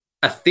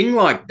a thing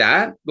like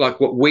that, like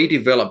what we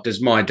developed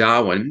as My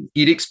Darwin,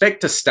 you'd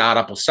expect a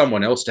startup or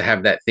someone else to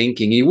have that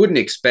thinking. You wouldn't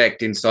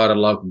expect inside a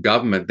local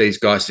government these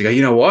guys to go,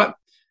 you know what,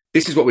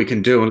 this is what we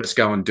can do and let's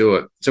go and do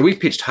it. So we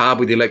pitched hard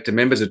with the elected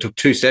members. It took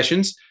 2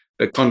 sessions,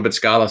 but Con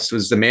Bitscalis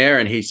was the mayor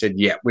and he said,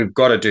 yeah, we've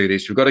got to do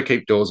this. We've got to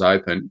keep doors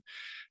open.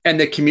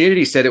 And the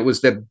community said it was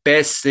the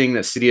best thing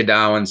that City of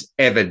Darwin's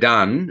ever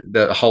done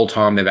the whole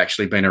time they've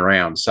actually been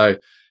around. So,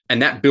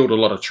 and that built a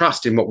lot of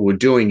trust in what we were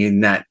doing in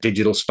that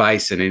digital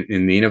space and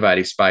in the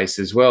innovative space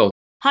as well.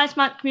 Hi,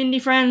 Smart Community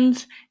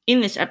friends.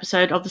 In this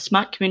episode of the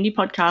Smart Community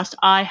Podcast,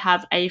 I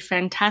have a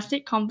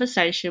fantastic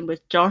conversation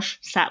with Josh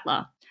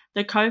Sattler,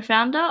 the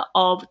co-founder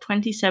of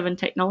 27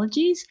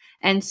 Technologies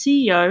and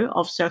CEO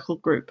of Circle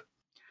Group.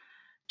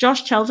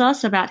 Josh tells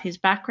us about his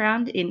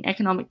background in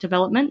economic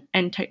development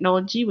and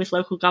technology with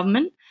local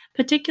government,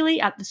 particularly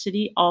at the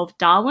City of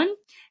Darwin,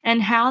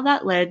 and how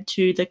that led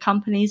to the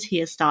companies he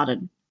has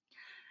started.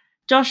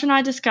 Josh and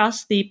I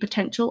discuss the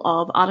potential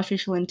of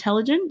artificial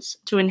intelligence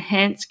to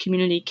enhance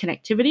community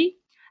connectivity,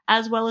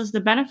 as well as the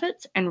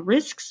benefits and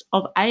risks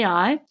of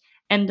AI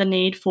and the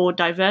need for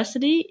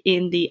diversity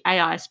in the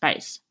AI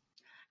space.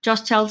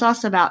 Josh tells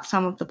us about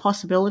some of the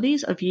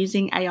possibilities of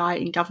using AI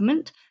in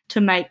government to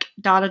make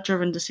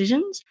data-driven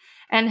decisions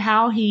and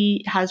how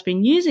he has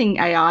been using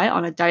AI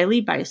on a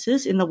daily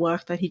basis in the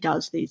work that he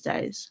does these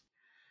days.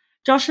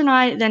 Josh and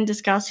I then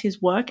discuss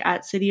his work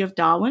at City of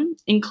Darwin,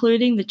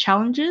 including the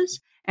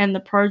challenges and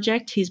the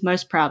project he's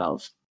most proud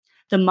of,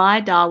 the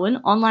My Darwin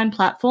online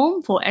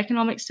platform for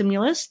economic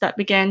stimulus that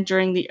began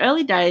during the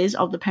early days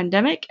of the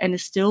pandemic and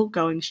is still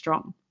going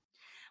strong.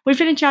 We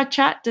finish our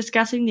chat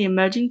discussing the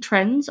emerging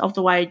trends of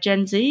the way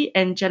Gen Z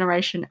and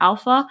Generation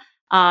Alpha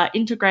are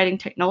integrating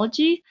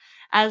technology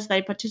as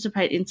they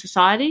participate in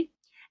society,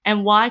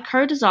 and why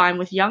co-design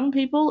with young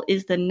people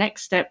is the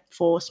next step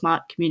for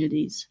smart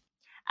communities.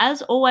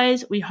 As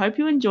always, we hope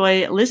you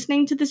enjoy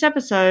listening to this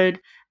episode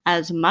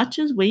as much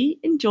as we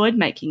enjoyed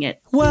making it.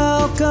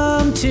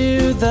 Welcome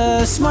to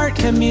the smart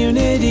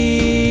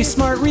community,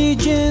 smart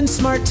regions,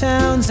 smart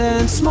towns,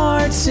 and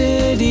smart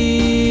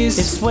cities.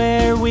 It's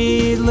where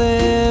we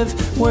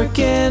live, work,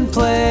 and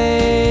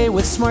play.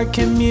 With smart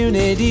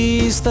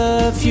communities,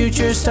 the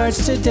future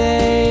starts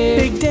today.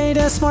 Big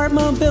data, smart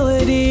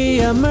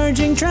mobility,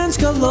 emerging trends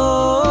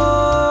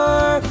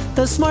galore.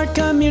 The Smart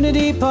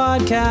Community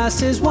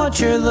Podcast is what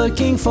you're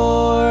looking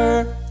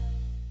for.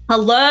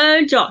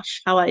 Hello,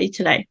 Josh. How are you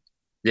today?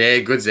 Yeah,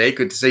 good, Zeke.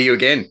 Good to see you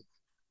again.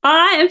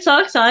 I am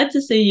so excited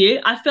to see you.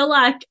 I feel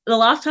like the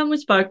last time we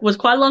spoke was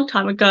quite a long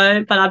time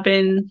ago, but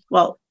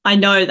I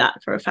know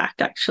that for a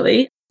fact,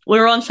 actually. We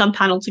were on some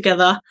panel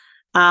together.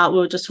 We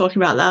were just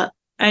talking about that.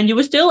 And you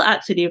were still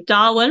at City of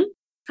Darwin.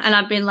 And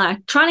I've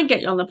been trying to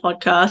get you on the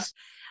podcast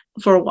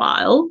for a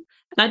while.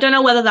 And I don't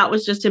know whether that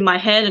was just in my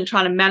head and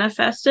trying to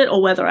manifest it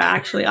or whether I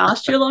actually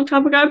asked you a long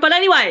time ago. But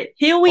anyway,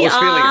 here we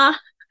are.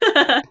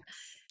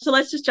 So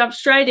let's just jump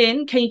straight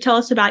in. Can you tell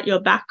us about your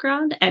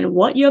background and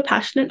what you're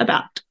passionate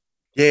about?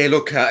 Yeah,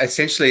 look,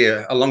 essentially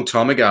a long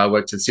time ago, I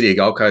worked at the City of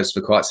Gold Coast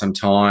for quite some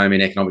time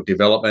in economic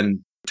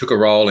development, took a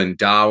role in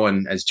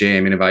Darwin as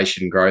GM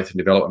Innovation, Growth and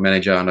Development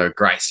Manager under a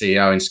great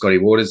CEO in Scotty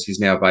Waters. He's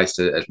now based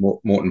at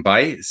Moreton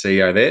Bay, the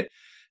CEO there.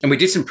 And we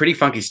did some pretty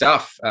funky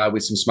stuff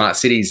with some smart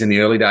cities in the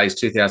early days,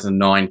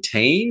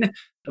 2019.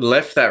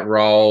 Left that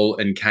role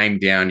and came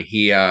down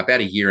here about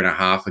a year and a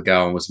half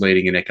ago and was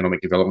leading an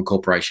economic development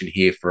corporation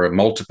here for a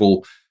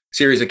multiple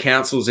series of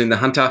councils in the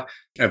Hunter.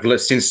 I've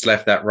since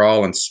left that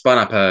role and spun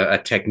up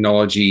a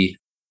technology,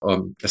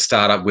 a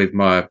startup with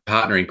my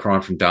partner in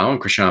crime from Darwin,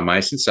 Krishan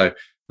Mason. So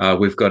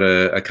we've got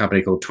a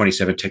company called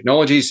 27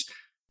 Technologies.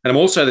 And I'm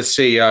also the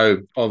CEO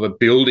of a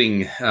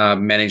building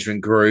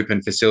management group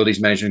and facilities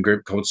management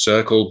group called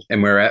Circle.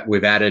 And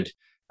we've added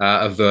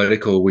a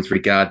vertical with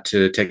regard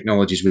to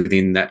technologies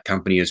within that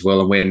company as well,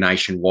 and we're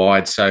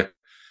nationwide. So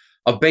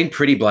I've been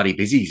pretty bloody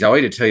busy,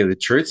 Zoe, to tell you the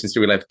truth, since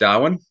we left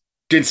Darwin.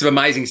 Did some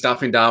amazing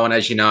stuff in Darwin,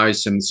 as you know,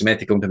 some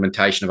ethical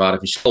implementation of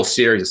artificial, whole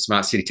series of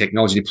smart city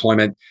technology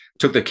deployment,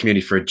 took the community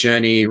for a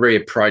journey,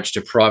 reapproach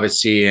to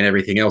privacy and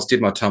everything else,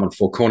 did my time on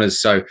Four Corners.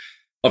 So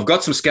I've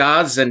got some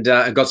scars and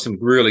got some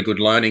really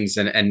good learnings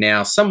and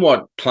now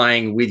somewhat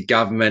playing with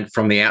government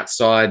from the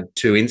outside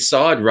to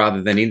inside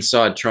rather than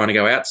inside trying to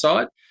go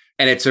outside.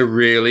 And it's a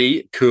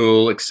really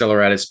cool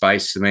accelerated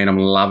space for me and I'm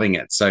loving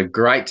it. So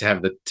great to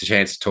have the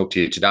chance to talk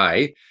to you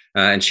today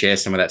and share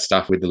some of that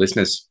stuff with the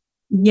listeners.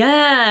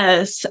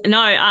 Yes.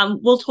 No,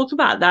 we'll talk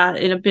about that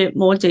in a bit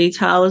more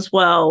detail as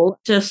well.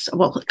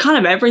 Kind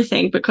of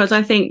everything, because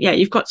I think,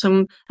 you've got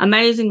some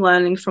amazing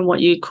learnings from what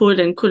you could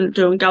and couldn't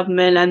do in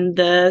government and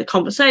the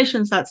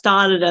conversations that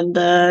started and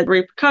the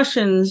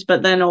repercussions,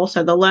 but then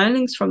also the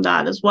learnings from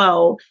that as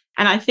well.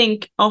 And I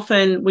think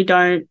often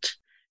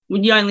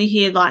you only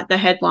hear the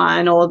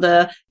headline or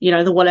the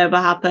whatever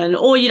happened,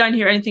 or you don't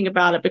hear anything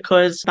about it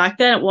because back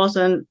then it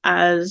wasn't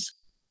as,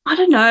 I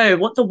don't know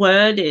what the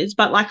word is,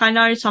 but I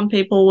know some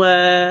people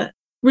were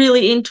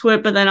really into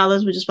it, but then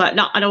others were just like,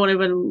 no, I don't want to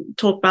even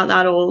talk about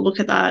that or look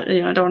at that.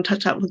 I don't want to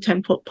touch that with a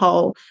 10-foot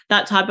pole,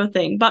 that type of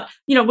thing. But,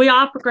 we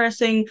are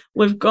progressing.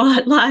 We've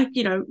got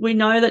we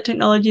know that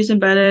technology is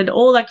embedded,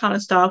 all that kind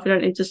of stuff. We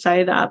don't need to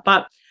say that,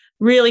 but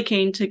really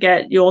keen to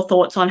get your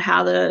thoughts on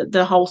how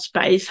the whole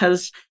space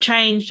has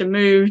changed and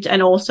moved,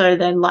 and also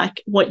then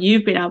what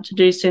you've been able to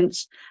do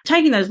since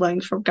taking those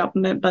learnings from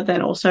government, but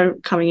then also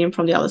coming in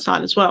from the other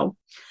side as well.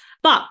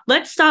 But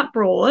let's start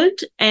broad.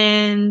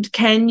 And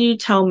can you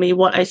tell me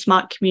what a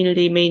smart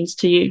community means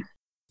to you?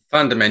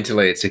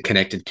 Fundamentally, it's a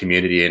connected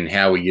community, and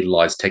how we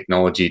utilize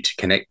technology to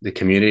connect the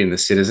community and the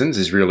citizens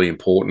is really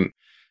important.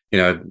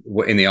 In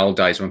the old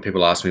days, when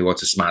people ask me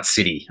what's a smart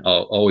city,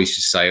 I'll always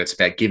just say it's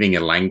about giving a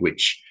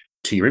language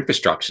to your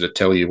infrastructure to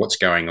tell you what's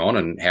going on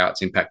and how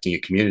it's impacting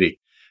your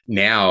community.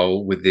 Now,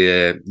 with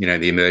the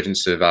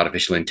emergence of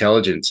artificial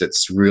intelligence,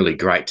 it's really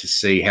great to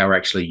see how we're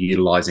actually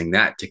utilizing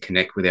that to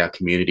connect with our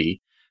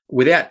community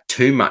without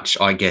too much,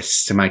 I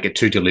guess, to make it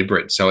too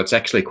deliberate. So it's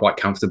actually quite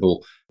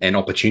comfortable and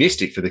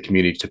opportunistic for the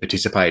community to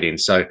participate in.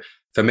 So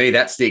for me,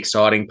 that's the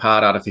exciting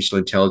part, artificial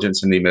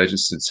intelligence and the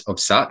emergence of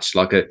such.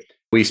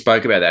 We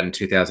spoke about that in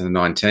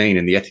 2019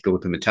 and the ethical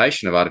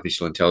implementation of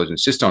artificial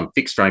intelligence just on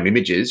fixed frame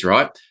images,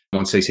 right,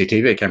 on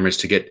CCTV cameras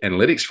to get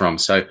analytics from.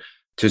 So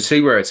to see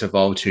where it's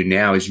evolved to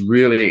now is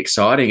really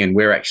exciting. And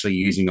we're actually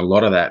using a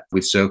lot of that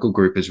with Circle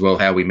Group as well,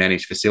 how we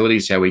manage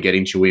facilities, how we get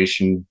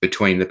intuition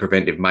between the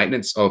preventive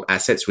maintenance of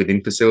assets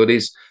within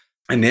facilities.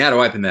 And now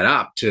to open that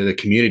up to the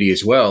community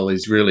as well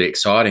is really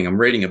exciting. I'm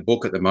reading a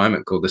book at the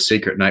moment called The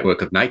Secret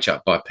Network of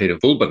Nature by Peter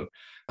Vulban,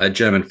 a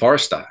German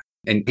forester.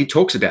 And he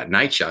talks about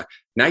nature.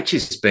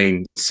 Nature's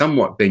been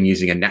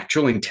using a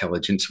natural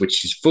intelligence,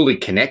 which is fully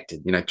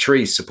connected,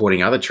 trees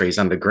supporting other trees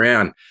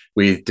underground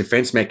with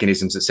defense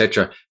mechanisms,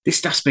 etc. This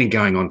stuff's been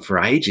going on for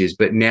ages,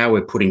 but now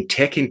we're putting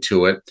tech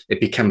into it. It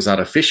becomes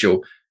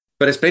artificial,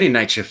 but it's been in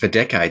nature for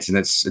decades. And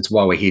it's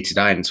why we're here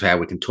today, and it's how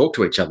we can talk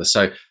to each other.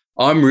 So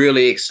I'm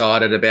really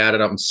excited about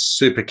it. I'm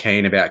super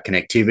keen about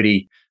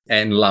connectivity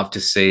and love to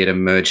see it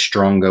emerge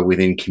stronger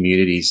within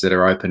communities that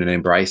are open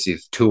and embracive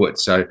to it.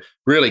 So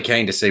really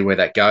keen to see where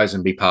that goes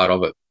and be part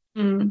of it.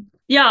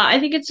 Yeah, I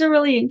think it's a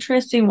really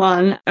interesting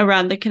one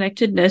around the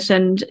connectedness.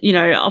 And,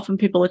 often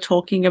people are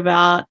talking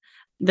about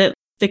that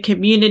the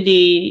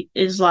community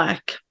is when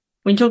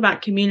you talk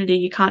about community,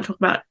 you can't talk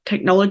about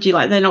technology,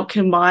 they're not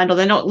combined or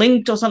they're not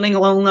linked or something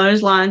along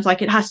those lines.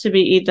 It has to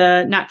be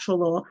either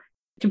natural or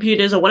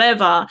computers or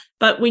whatever.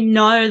 But we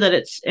know that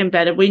it's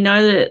embedded. We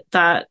know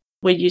that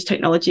we use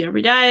technology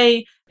every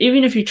day.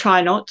 Even if you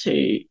try not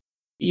to,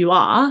 you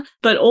are.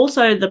 But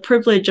also the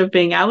privilege of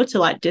being able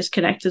to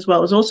disconnect as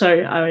well is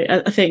also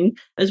a thing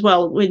as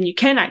well, when you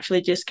can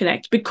actually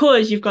disconnect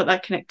because you've got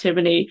that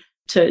connectivity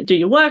to do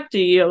your work, do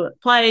your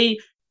play,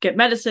 get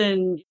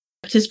medicine,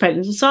 participate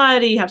in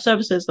society, have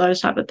services, those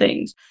type of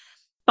things.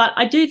 But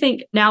I do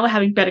think now we're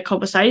having better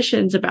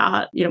conversations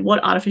about,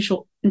 what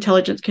artificial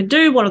intelligence can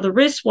do, what are the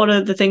risks, what are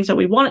the things that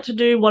we want it to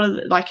do, what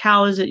are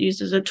how is it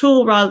used as a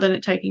tool rather than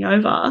it taking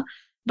over.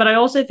 But I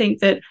also think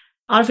that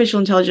artificial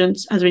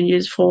intelligence has been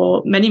used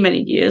for many,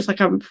 many years.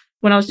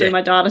 When I was doing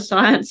my data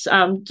science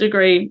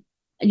degree,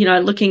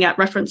 looking at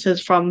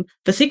references from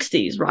the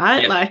 60s,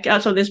 right? Yeah.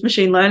 So this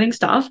machine learning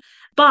stuff.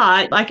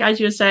 But as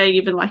you were saying,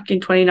 even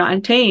in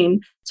 2019,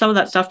 some of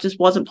that stuff just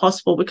wasn't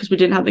possible because we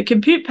didn't have the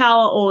compute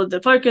power or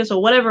the focus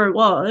or whatever it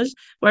was.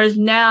 Whereas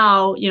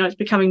now, it's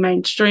becoming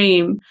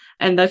mainstream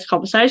and those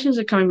conversations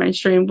are coming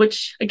mainstream,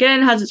 which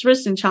again has its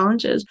risks and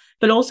challenges,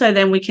 but also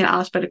then we can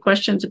ask better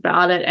questions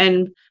about it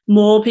and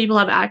more people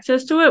have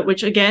access to it,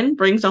 which again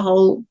brings a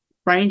whole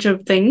range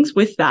of things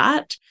with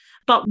that.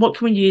 But what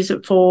can we use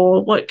it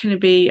for? What can it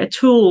be a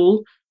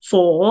tool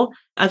for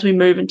as we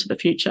move into the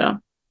future?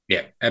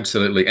 Yeah,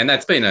 absolutely. And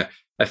that's been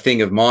a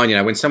thing of mine.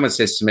 When someone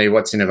says to me,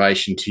 what's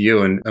innovation to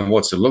you and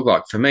what's it look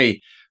like? For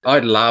me,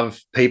 I'd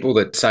love people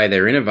that say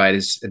they're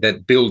innovators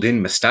that build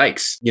in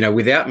mistakes.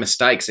 Without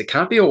mistakes, it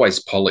can't be always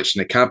polished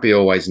and it can't be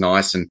always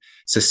nice and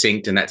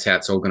succinct and that's how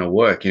it's all going to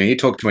work. You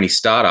talk to any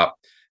startup,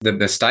 the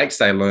mistakes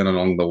they learn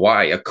along the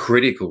way are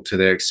critical to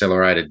their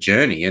accelerated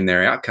journey and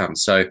their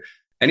outcomes. So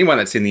anyone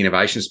that's in the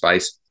innovation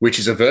space, which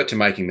is avert to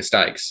making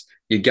mistakes,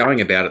 you're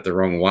going about it the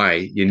wrong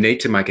way. You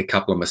need to make a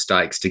couple of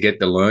mistakes to get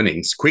the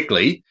learnings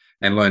quickly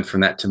and learn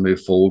from that to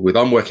move forward with.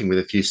 I'm working with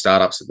a few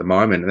startups at the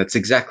moment, and it's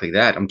exactly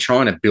that. I'm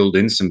trying to build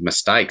in some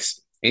mistakes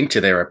into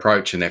their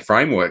approach and their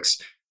frameworks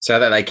so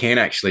that they can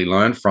actually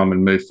learn from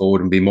and move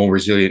forward and be more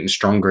resilient and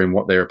stronger in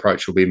what their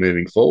approach will be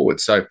moving forward.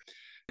 So,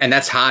 and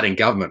that's hard in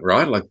government,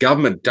 right?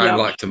 Government don't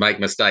like to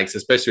make mistakes,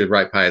 especially with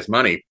ratepayers'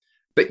 money.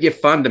 But you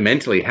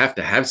fundamentally have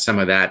to have some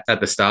of that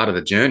at the start of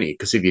the journey,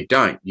 because if you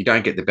don't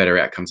get the better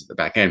outcomes at the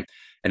back end.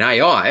 And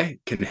AI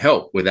can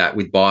help with that,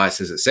 with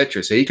biases, et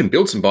cetera. So you can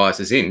build some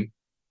biases in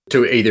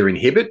to either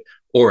inhibit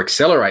or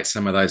accelerate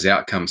some of those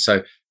outcomes.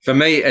 So for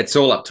me, it's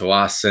all up to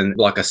us. And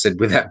like I said,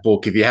 with that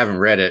book, if you haven't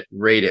read it,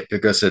 read it,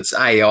 because it's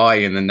AI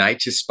in the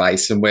nature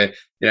space and where,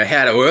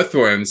 how do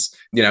earthworms,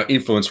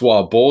 influence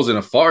wild boars in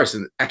a forest?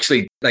 And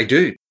actually they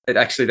do.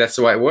 That's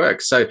the way it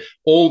works. So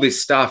all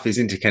this stuff is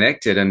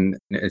interconnected. And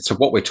it's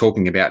what we're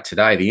talking about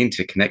today, the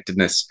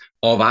interconnectedness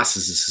of us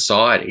as a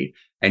society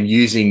and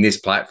using this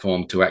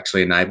platform to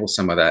actually enable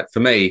some of that. For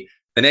me,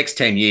 the next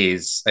 10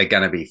 years are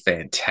going to be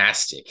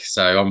fantastic.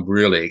 So I'm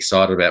really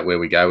excited about where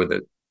we go with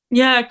it.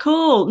 Yeah,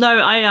 cool. No,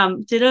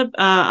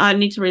 I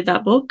need to read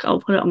that book.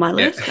 I'll put it on my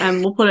list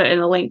and we'll put it in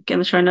a link in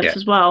the show notes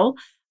as well.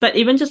 But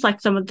even just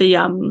like some of the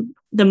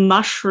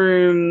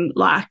mushroom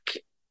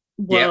like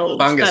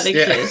worlds fungus, that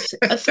exist,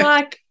 it's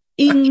like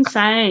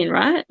insane,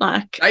 right?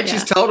 Like they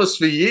just told us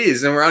for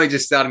years, and we're only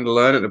just starting to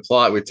learn it and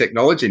apply it with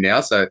technology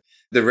now. So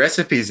the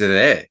recipes are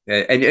there.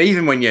 And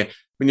even when you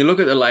look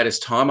at the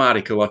latest Time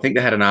article, I think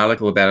they had an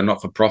article about a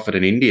not-for-profit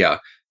in India,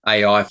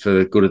 AI for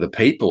the good of the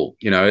people.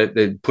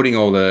 They're putting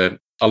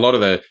a lot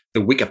of the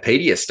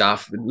Wikipedia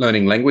stuff,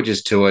 learning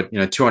languages to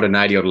it,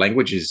 280 odd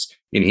languages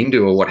in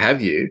Hindu or what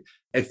have you.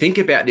 And think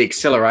about the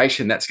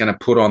acceleration that's going to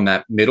put on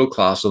that middle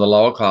class or the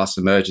lower class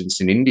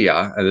emergence in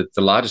India.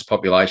 The largest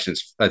population,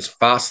 it's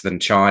faster than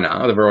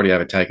China. They've already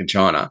overtaken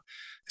China.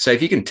 So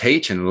if you can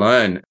teach and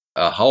learn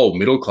a whole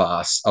middle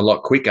class a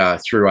lot quicker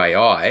through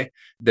AI,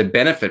 the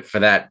benefit for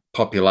that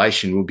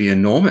population will be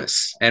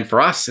enormous. And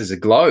for us as a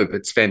globe,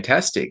 it's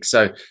fantastic.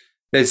 So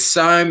there's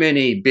so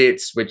many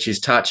bits which is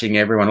touching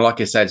everyone. Like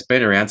I say, it's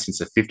been around since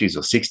the 50s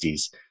or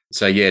 60s.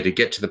 So, to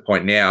get to the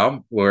point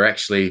now, we're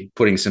actually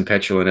putting some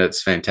petrol in it.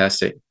 It's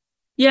fantastic.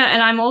 Yeah,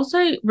 and I'm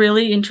also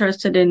really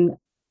interested in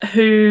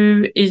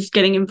who is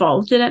getting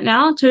involved in it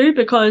now too,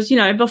 because,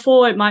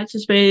 before it might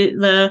just be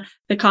the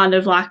kind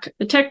of like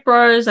the tech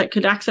bros that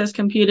could access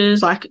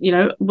computers, like,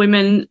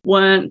 women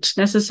weren't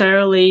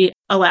necessarily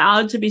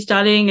allowed to be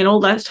studying and all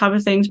that type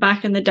of things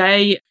back in the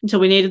day until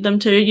we needed them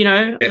to,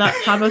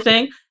 that type of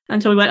thing.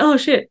 Until we went, oh,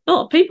 shit,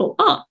 people,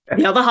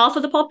 the other half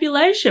of the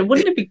population.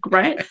 Wouldn't it be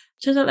great?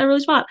 Turns out they're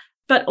really smart.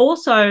 But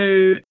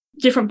also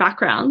different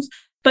backgrounds,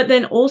 but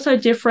then also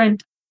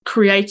different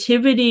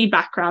creativity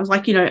backgrounds,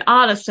 like,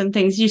 artists and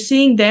things. You're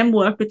seeing them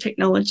work with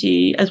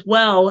technology as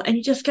well. And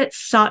you just get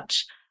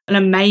such an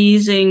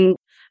amazing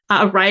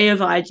array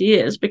of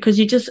ideas because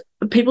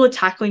people are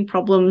tackling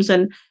problems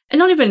and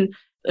not even,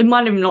 it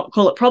might even not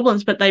call it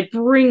problems, but they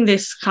bring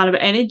this kind of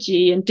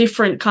energy and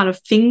different kind of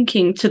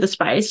thinking to the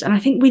space. And I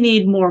think we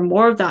need more and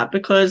more of that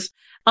because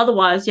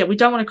otherwise, we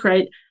don't want to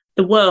create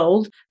the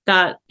world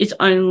that is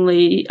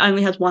only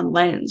has one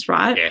lens,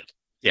 right?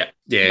 Yeah.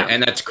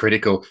 And that's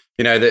critical.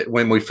 That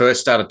when we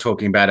first started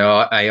talking about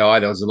AI,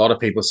 there was a lot of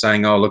people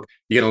saying, oh, look,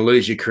 you're going to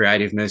lose your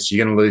creativeness.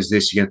 You're going to lose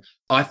this.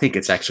 I think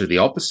it's actually the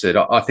opposite.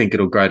 I think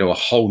it'll go to a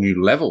whole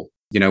new level.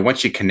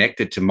 Once you're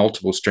connected to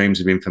multiple streams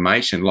of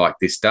information like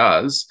this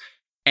does,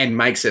 and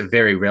makes it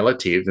very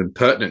relative and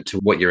pertinent to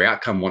what your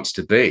outcome wants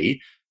to be,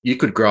 you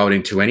could grow it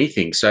into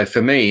anything. So for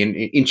me,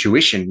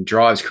 intuition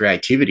drives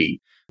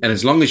creativity. And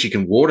as long as you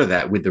can water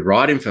that with the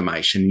right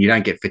information, you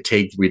don't get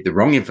fatigued with the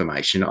wrong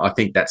information, I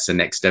think that's the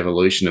next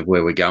evolution of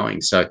where we're going.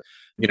 So,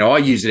 I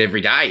use it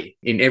every day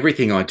in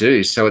everything I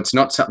do. So it's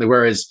not something,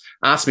 whereas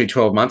ask me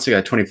 12 months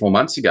ago, 24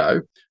 months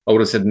ago, I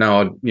would have said,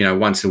 no,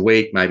 once a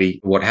week,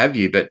 maybe what have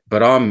you.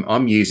 But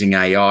I'm using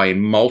AI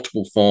in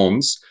multiple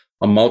forms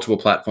on multiple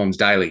platforms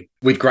daily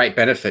with great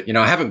benefit.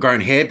 I haven't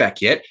grown hair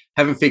back yet,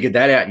 haven't figured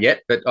that out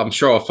yet, but I'm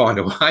sure I'll find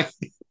a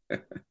way.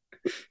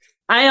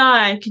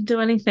 AI can do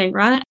anything,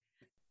 right?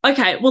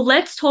 Okay, well,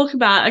 let's talk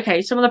about,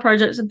 some of the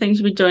projects and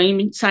things we're doing.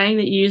 You're saying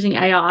that you're using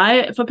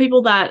AI. For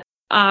people that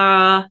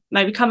are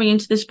maybe coming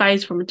into this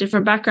space from a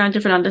different background,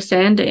 different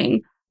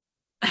understanding,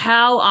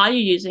 how are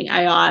you using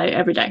AI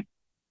every day?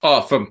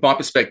 Oh, from my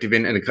perspective,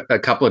 in a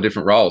couple of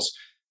different roles.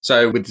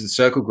 So with the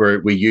Circle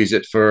Group, we use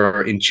it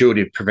for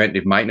intuitive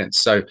preventive maintenance.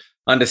 So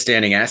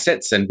understanding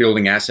assets and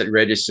building asset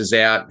registers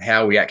out,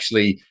 how we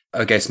actually,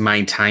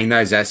 maintain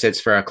those assets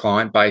for our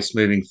client base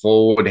moving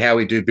forward, how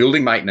we do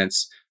building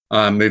maintenance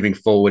moving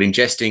forward,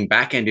 ingesting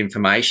back-end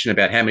information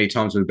about how many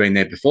times we've been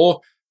there before,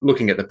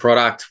 looking at the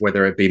product,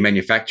 whether it be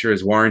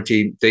manufacturer's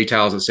warranty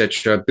details,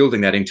 etc.,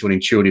 building that into an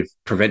intuitive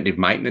preventive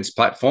maintenance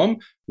platform.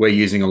 We're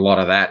using a lot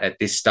of that at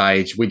this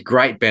stage with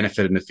great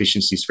benefit and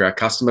efficiencies for our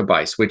customer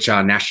base, which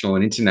are national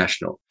and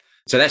international.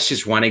 So that's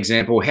just one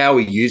example. How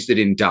we used it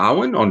in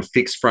Darwin on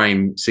fixed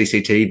frame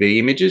CCTV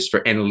images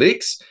for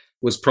analytics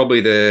was probably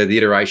the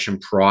iteration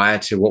prior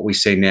to what we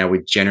see now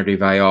with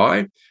generative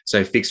AI.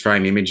 So fixed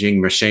frame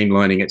imaging, machine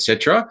learning,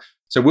 etc.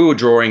 So we were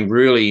drawing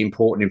really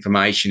important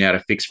information out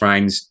of fixed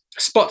frames,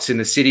 spots in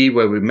the city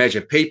where we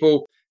measure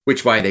people,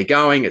 which way they're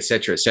going,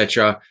 etc.,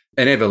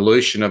 an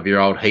evolution of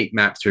your old heat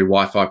map through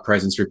Wi-Fi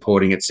presence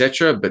reporting,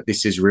 etc. But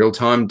this is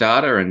real-time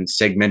data and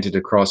segmented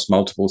across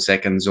multiple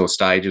seconds or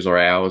stages or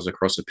hours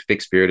across a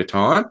fixed period of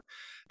time.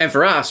 And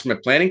for us, from a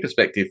planning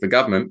perspective for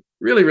government,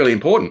 really, really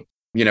important.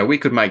 We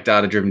could make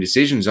data-driven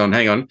decisions on,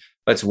 hang on,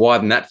 let's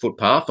widen that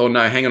footpath, or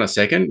no, hang on a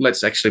second,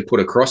 let's actually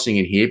put a crossing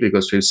in here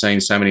because we've seen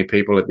so many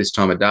people at this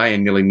time of day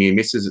and nearly near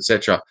misses,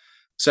 etc.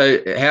 So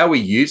how we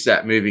use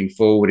that moving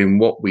forward in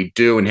what we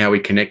do and how we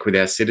connect with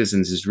our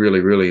citizens is really,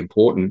 really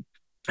important.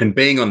 And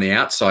being on the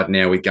outside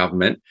now with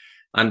government,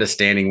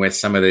 understanding where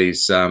some of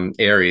these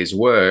areas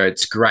were,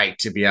 it's great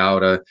to be able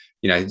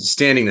to,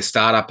 standing the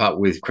startup up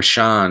with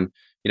Krishan.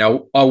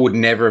 I would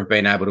never have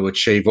been able to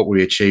achieve what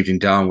we achieved in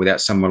Darwin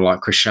without someone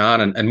like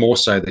Krishan, and more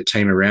so the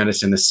team around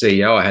us and the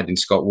CEO I had in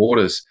Scott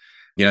Waters.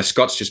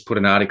 Scott's just put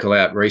an article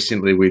out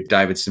recently with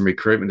Davidson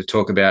Recruitment to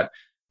talk about,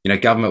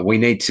 government, we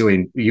need to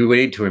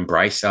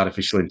embrace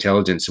artificial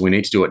intelligence, and we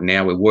need to do it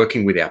now. We're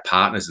working with our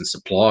partners and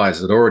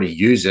suppliers that already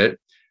use it,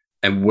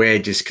 and we're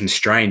just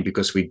constrained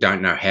because we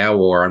don't know how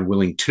or are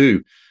unwilling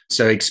to.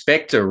 So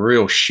expect a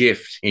real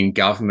shift in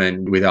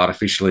government with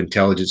artificial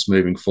intelligence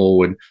moving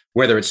forward,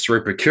 whether it's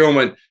through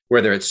procurement,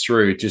 whether it's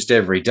through just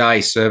everyday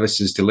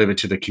services delivered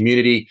to the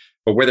community,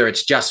 or whether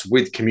it's just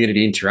with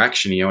community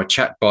interaction, a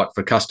chat bot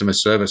for customer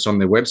service on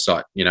their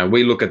website.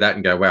 We look at that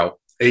and go, well,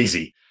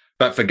 easy.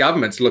 But for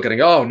governments, look at it,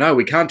 oh, no,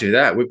 we can't do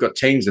that. We've got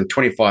teams of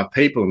 25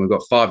 people and we've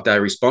got 5-day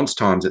response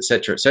times, et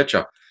cetera, et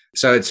cetera.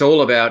 So it's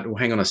all about, well,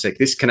 hang on a sec,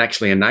 this can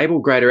actually enable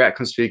greater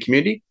outcomes for your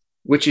community,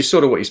 which is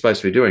sort of what you're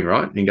supposed to be doing,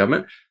 right, in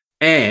government.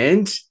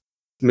 And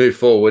move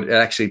forward, it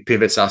actually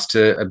pivots us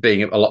to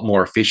being a lot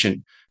more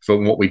efficient for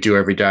what we do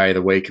every day of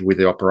the week with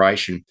the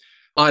operation.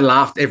 I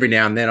laughed every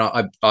now and then.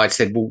 I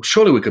said, well,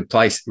 surely we could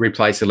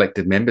replace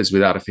elected members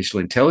with artificial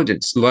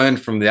intelligence, learn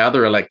from the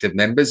other elected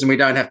members, and we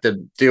don't have to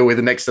deal with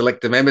the next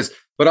elected members.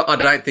 But I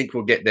don't think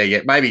we'll get there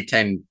yet. Maybe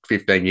 10,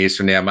 15 years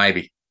from now,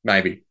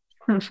 maybe.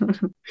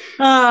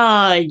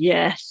 Ah,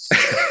 yes.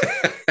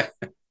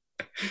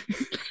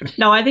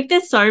 No, I think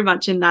there's so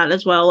much in that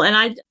as well.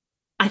 And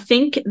I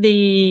think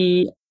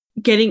the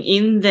getting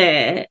in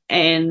there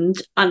and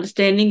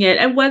understanding it,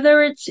 and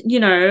whether it's,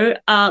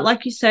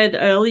 like you said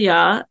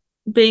earlier,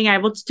 being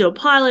able to do a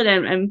pilot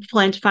and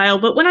plan to fail.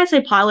 But when I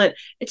say pilot,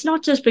 it's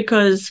not just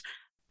because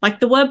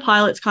like the word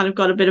pilot's kind of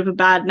got a bit of a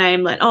bad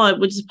name, like, oh, it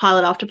was just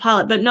pilot after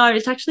pilot. But no,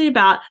 it's actually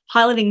about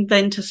piloting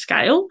then to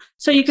scale.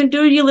 So you can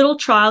do your little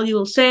trial, your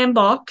little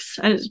sandbox,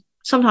 and it's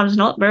sometimes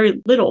not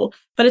very little,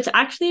 but it's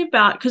actually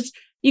about, because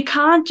you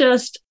can't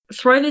just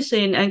throw this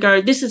in and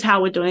go, this is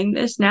how we're doing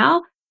this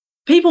now.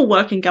 People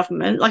work in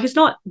government. Like, it's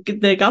not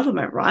the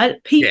government,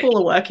 right? People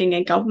are working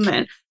in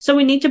government. So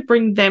we need to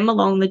bring them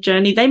along the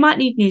journey. They might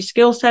need new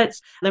skill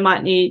sets. You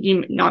might need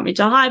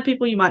to hire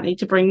people. You might need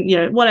to bring,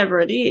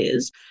 whatever it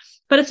is.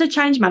 But it's a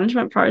change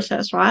management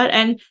process, right?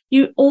 And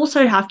you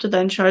also have to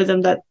then show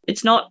them that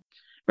it's not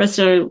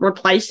necessarily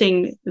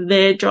replacing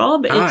their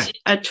job. It's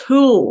a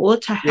tool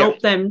to help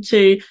them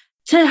to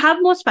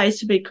have more space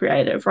to be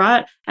creative,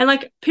 right? And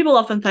like people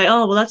often say,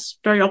 oh, well, that's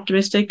very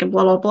optimistic and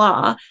blah, blah,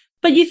 blah.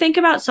 But you think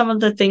about some of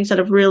the things that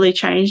have really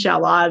changed our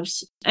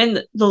lives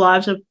and the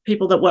lives of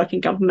people that work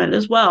in government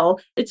as well.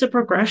 It's a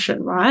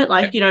progression, right?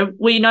 Like,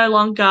 we no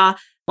longer,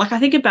 like I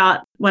think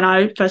about when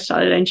I first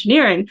started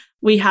engineering,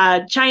 we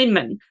had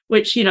chainmen,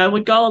 which,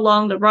 would go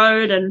along the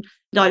road, and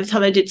like that's how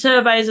they did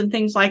surveys and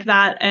things like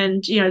that.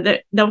 And,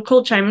 they were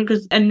called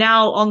chainmen and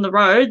now on the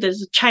road,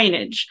 there's a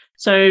chainage.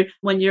 So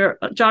when you're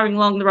driving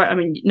along the road, I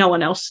mean, no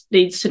one else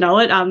needs to know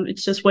it.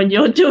 It's just when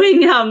you're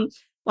doing,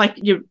 like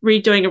you're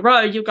redoing a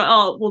road, you've got,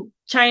 oh, well,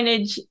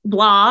 chainage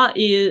blah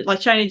is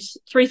like chainage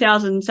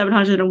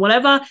 3,700 and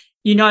whatever,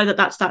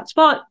 that's that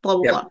spot, blah,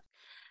 blah, blah.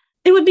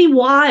 It would be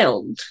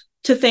wild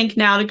to think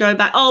now to go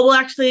back, oh, well,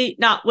 actually,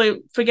 no, we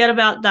forget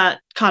about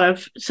that kind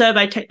of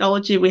survey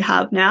technology we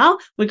have now.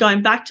 We're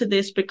going back to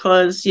this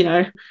because,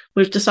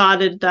 we've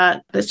decided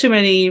that there's too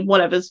many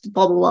whatevers,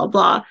 blah, blah, blah,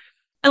 blah.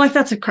 And like,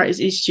 that's a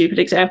crazy, stupid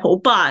example.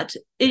 But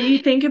if you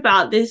think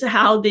about this,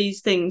 how these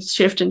things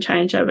shift and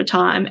change over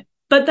time.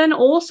 But then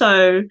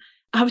also,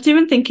 I was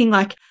even thinking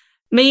like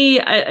me,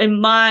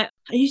 I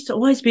used to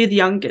always be the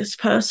youngest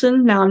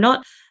person. Now I'm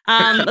not.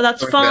 But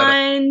that's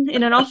fine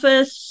in an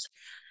office.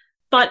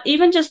 But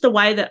even just the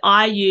way that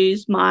I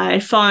use my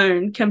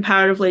phone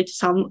comparatively to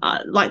some,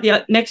 like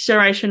the next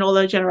generation or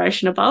the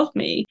generation above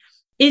me,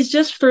 is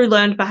just through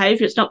learned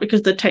behavior. It's not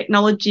because the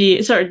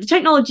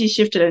technology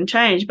shifted and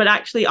changed, but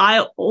actually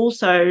I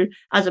also,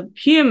 as a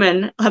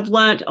human, have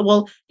learned,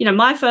 well,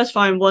 my first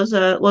phone was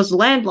a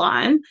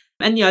landline.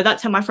 And,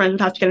 that's how my friends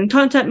would have to get in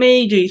contact with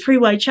me, do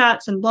 3-way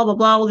chats and blah, blah,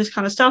 blah, all this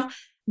kind of stuff.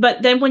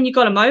 But then when you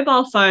got a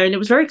mobile phone, it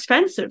was very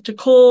expensive to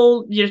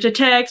call, to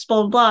text,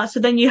 blah, blah, blah.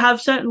 So then you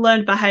have certain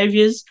learned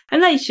behaviors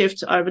and they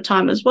shift over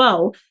time as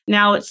well.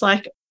 Now it's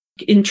like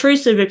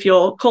intrusive if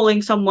you're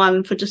calling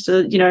someone for just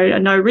a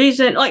no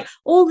reason, like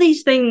all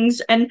these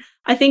things. And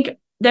I think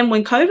then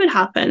when COVID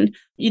happened,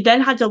 you then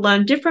had to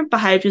learn different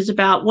behaviors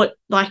about what,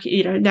 like,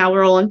 now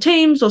we're all on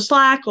Teams or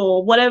Slack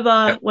or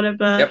whatever.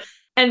 Yep.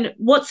 And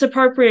what's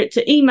appropriate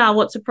to email,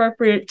 what's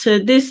appropriate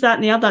to this, that,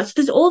 and the other. So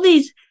there's all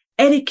these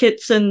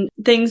etiquettes and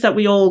things that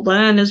we all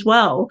learn as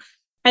well.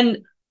 And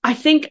I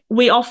think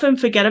we often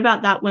forget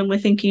about that when we're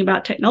thinking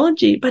about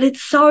technology, but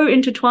it's so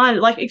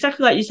intertwined. Like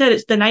exactly like you said,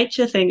 it's the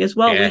nature thing as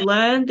well. Yeah. We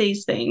learn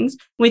these things.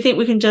 We think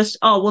we can just,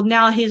 oh, well,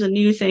 now here's a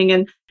new thing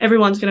and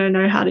everyone's going to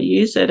know how to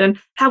use it, and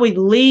how we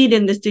lead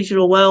in this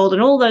digital world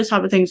and all those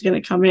type of things are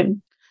going to come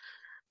in.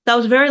 That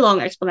was a very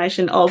long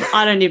explanation of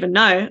I don't even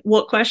know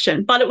what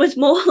question, but it was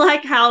more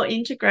like how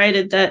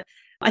integrated that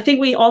I think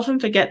we often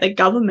forget that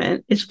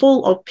government is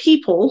full of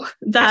people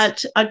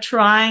that are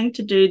trying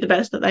to do the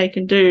best that they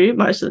can do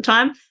most of the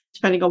time,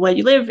 depending on where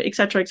you live, et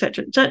cetera, et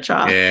cetera, et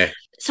cetera. Yeah.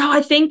 So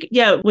I think,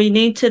 we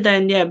need to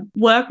then,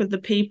 work with the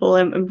people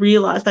and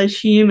realize those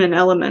human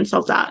elements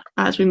of that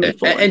as we move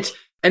forward.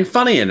 And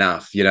funny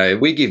enough,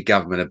 we give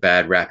government a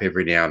bad rap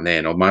every now and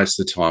then, or most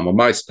of the time, or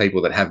most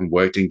people that haven't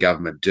worked in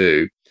government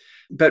do.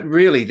 But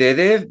really, they're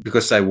there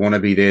because they want to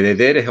be there. They're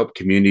there to help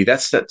community.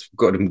 That's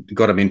got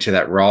them into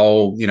that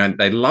role.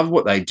 They love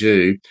what they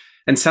do.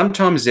 And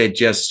sometimes they're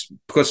just,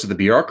 because of the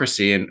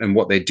bureaucracy and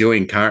what they're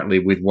doing currently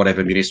with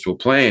whatever municipal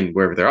plan,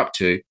 wherever they're up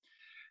to,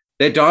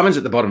 they're diamonds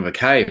at the bottom of a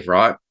cave,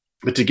 right?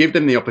 But to give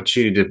them the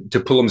opportunity to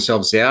pull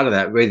themselves out of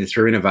that, whether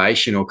through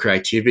innovation or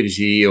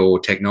creativity or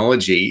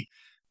technology,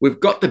 we've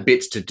got the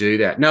bits to do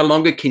that. No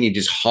longer can you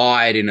just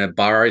hide in a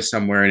burrow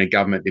somewhere in a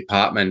government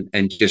department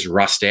and just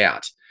rust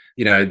out.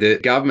 The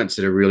governments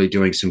that are really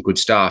doing some good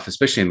stuff,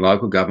 especially in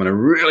local government, are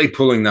really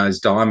pulling those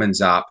diamonds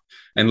up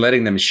and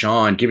letting them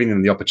shine, giving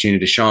them the opportunity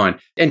to shine.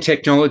 And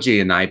technology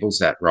enables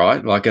that,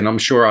 right? And I'm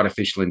sure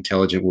artificial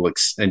intelligence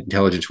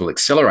will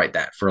accelerate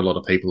that for a lot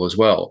of people as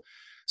well.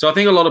 So I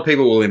think a lot of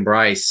people will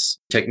embrace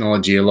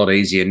technology a lot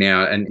easier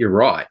now. And you're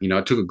right.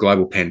 It took a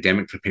global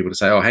pandemic for people to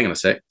say, oh, hang on a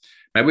sec,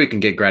 maybe we can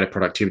get greater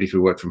productivity if we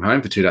work from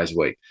home for 2 days a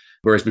week.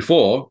 Whereas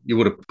before, you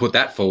would have put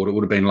that forward, it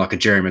would have been like a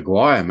Jerry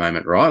Maguire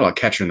moment, right? Like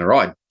Catcher in the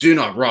Rye. Do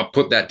not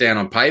put that down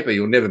on paper.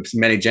 You'll never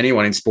manage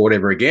anyone in sport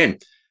ever again.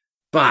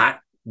 But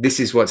this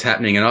is what's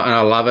happening. And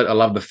I love it. I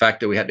love the fact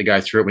that we had to go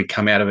through it. We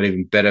come out of it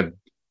even better,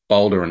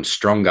 bolder and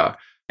stronger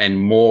and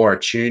more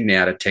attuned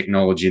now to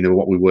technology than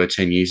what we were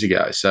 10 years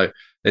ago. So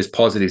there's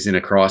positives in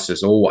a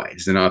crisis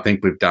always. And I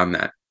think we've done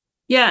that.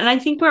 Yeah, and I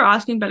think we're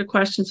asking better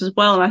questions as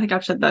well. And I think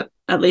I've said that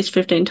at least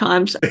 15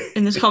 times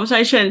in this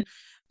conversation.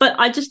 But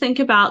I just think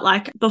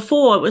about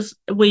before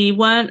we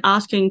weren't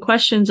asking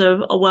questions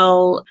of,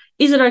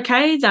 is it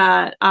okay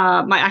that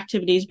my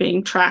activity is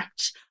being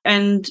tracked?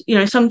 And,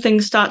 some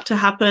things start to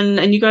happen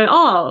and you go,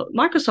 oh,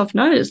 Microsoft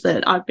knows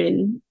that I've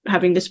been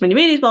having this many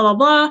meetings, blah, blah,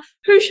 blah.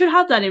 Who should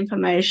have that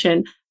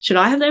information? Should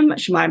I have them?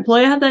 Should my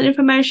employer have that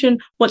information?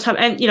 What's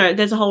happening? And,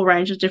 there's a whole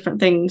range of different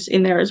things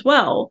in there as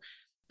well.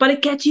 But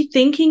it gets you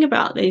thinking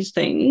about these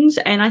things.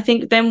 And I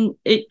think then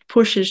it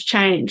pushes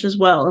change as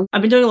well.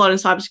 I've been doing a lot in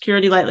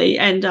cybersecurity lately.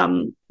 And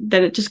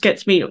then it just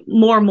gets me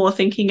more and more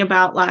thinking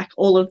about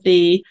all of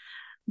the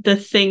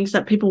things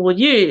that people will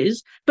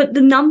use. But the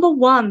number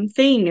one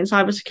thing in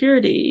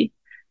cybersecurity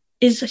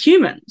is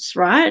humans,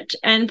 right?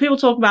 And people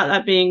talk about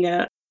that being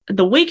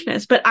the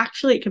weakness, but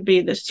actually it could be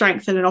the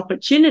strength and an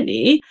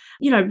opportunity,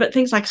 but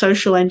things like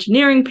social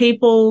engineering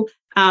people,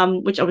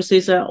 which obviously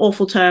is an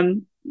awful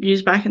term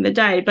used back in the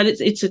day, but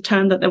it's a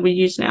term that we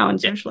use now in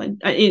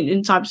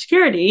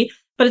cybersecurity,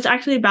 but it's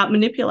actually about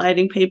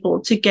manipulating people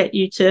to get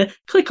you to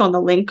click on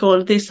the link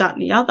or this, that,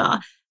 and the other.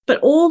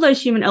 But all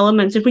those human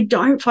elements, if we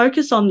don't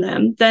focus on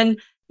them, then,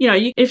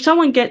 if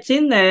someone gets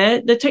in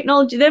there, the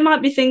technology, there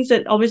might be things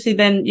that obviously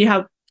then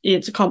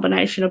it's a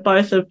combination of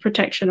both of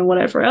protection and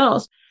whatever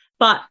else.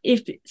 But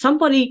if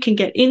somebody can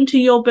get into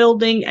your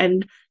building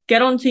and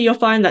get onto your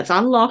phone that's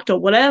unlocked or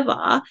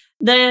whatever,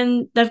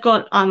 then they've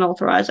got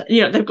unauthorized,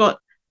 they've got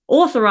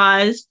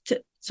authorized,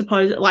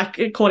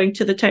 according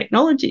to the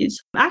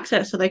technologies,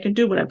 access so they can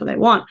do whatever they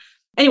want.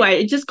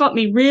 Anyway, it just got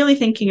me really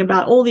thinking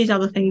about all these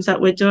other things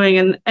that we're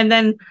doing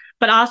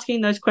but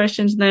asking those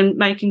questions and then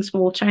making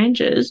small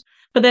changes.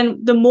 But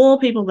then the more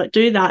people that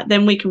do that,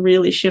 then we can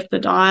really shift the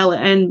dial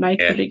and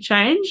make a big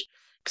change.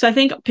 Because I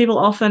think people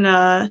often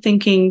are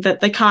thinking that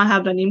they can't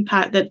have an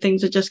impact, that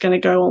things are just going to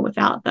go on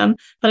without them.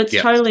 But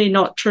it's totally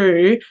not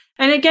true.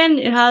 And again,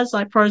 it has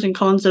pros and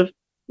cons of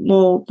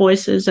more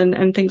voices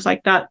and things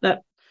like that,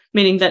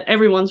 meaning that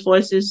everyone's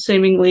voice is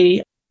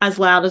seemingly as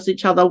loud as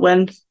each other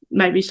when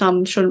maybe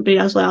some shouldn't be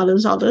as loud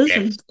as others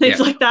and things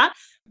like that.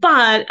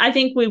 But I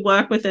think we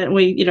work with it and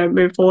we,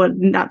 move forward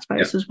in that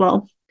space as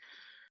well.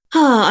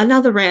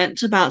 Another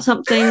rant about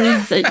something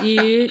that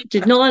you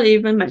did not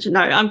even mention.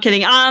 No, I'm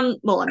kidding. I'm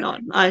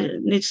not. I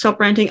need to stop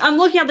ranting. I'm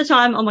looking at the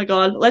time. Oh my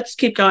God, let's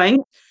keep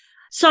going.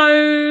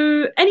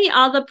 So any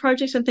other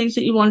projects and things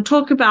that you want to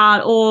talk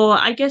about, or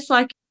I guess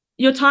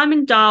your time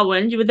in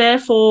Darwin, you were there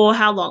for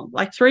how long?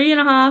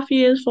 3.5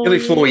 years, 4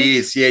 years? Nearly 4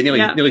 years. Yeah,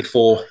 nearly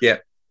 4. Yeah.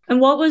 And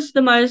what was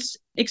the most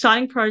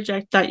exciting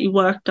project that you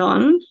worked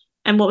on?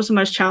 And what was the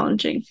most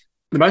challenging?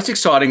 The most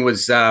exciting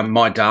was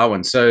My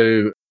Darwin.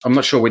 So I'm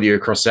not sure whether you're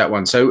across that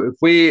one. So if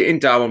we're in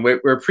Darwin, we're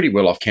a pretty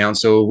well-off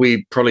council.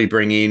 We probably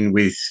bring in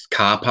with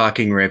car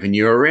parking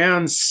revenue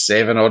around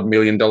 $7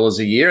 million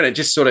a year. And it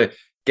just sort of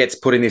gets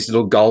put in this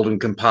little golden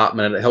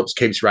compartment and it helps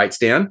keeps rates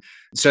down.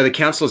 So the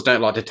councillors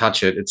don't like to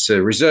touch it. It's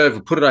a reserve.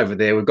 We'll put it over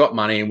there. We've got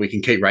money and we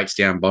can keep rates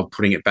down by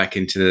putting it back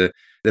into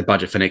the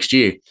budget for next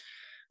year.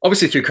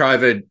 Obviously, through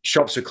COVID,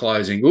 shops are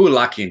closing. We were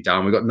lucky in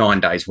Darwin. We got 9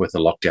 days worth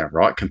of lockdown,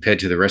 right? Compared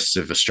to the rest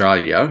of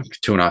Australia,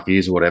 2.5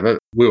 years or whatever.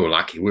 We were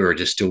lucky. We were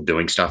just still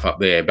doing stuff up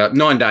there. But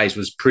 9 days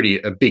was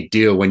a big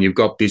deal when you've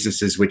got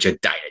businesses which are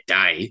day to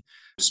day.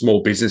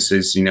 Small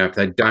businesses, if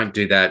they don't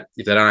do that,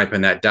 if they don't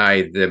open that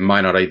day, they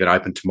may not even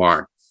open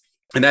tomorrow.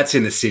 And that's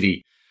in the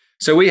city.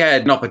 So we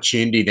had an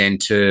opportunity then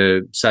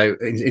to, so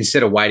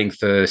instead of waiting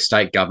for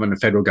state government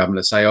and federal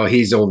government to say, oh,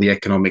 here's all the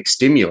economic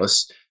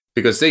stimulus,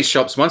 because these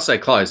shops, once they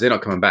close, they're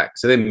not coming back.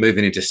 So they're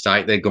moving into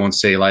state, they're gone,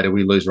 see you later,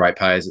 we lose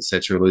ratepayers, et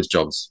cetera, lose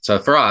jobs. So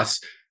for us,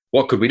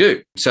 what could we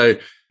do? So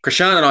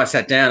Krishan and I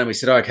sat down and we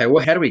said, okay,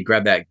 well, how do we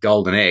grab that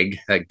golden egg,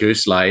 that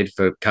goose laid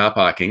for car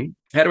parking?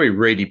 How do we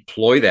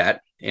redeploy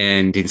that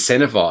and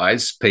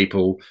incentivize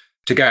people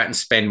to go out and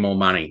spend more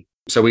money?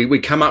 So we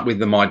come up with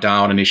the My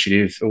Darwin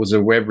initiative. It was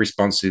a web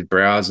responsive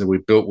browser we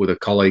built with a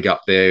colleague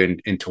up there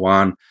in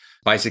Tuan,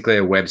 basically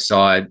a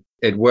website.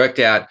 It worked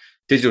out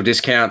digital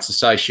discounts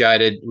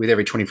associated with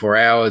every 24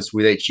 hours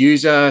with each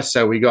user.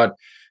 So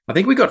I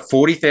think we got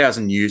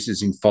 40,000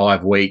 users in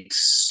 5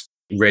 weeks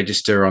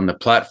register on the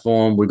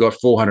platform. We got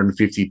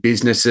 450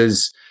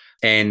 businesses.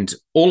 And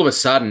all of a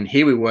sudden,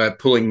 here we were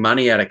pulling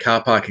money out of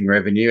car parking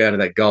revenue, out of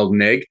that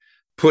golden egg,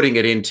 putting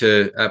it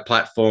into a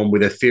platform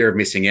with a fear of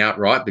missing out,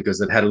 right? Because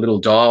it had a little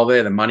dial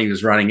there, the money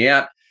was running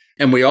out.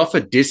 And we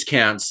offered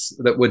discounts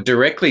that were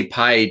directly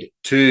paid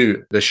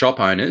to the shop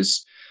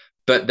owners,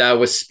 but they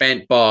were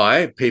spent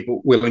by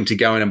people willing to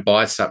go in and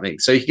buy something.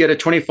 So you could get a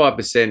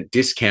 25%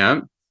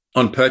 discount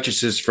on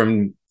purchases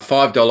from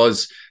 $5,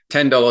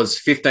 $10,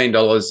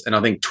 $15, and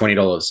I think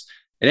 $20.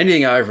 And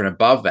anything over and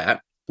above that,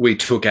 we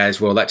took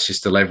as, well, that's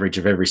just the leverage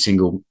of every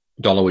single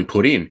dollar we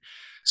put in.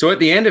 So at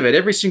the end of it,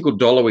 every single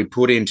dollar we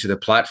put into the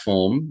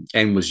platform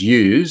and was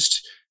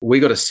used, we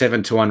got a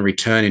 7-to-1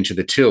 return into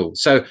the till.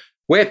 So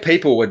where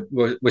people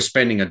were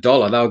spending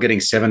 $1, they were getting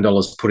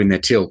 $7 put in their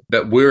till,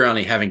 but we were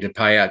only having to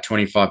pay out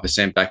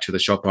 25% back to the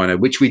shop owner,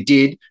 which we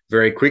did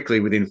very quickly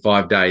within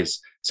 5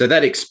 days. So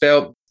they'd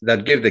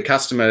give the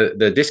customer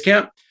the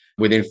discount.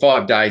 Within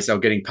 5 days, they were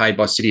getting paid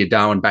by City of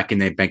Darwin back in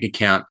their bank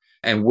account.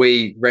 And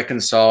we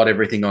reconciled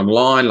everything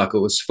online, like it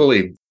was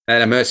fully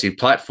an immersive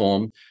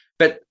platform.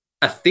 But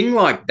a thing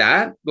like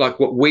that, like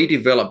what we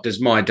developed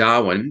as My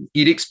Darwin,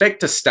 you'd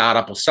expect a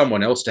startup or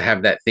someone else to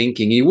have that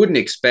thinking. You wouldn't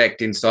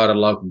expect inside a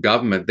local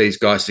government these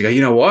guys to go, you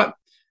know what,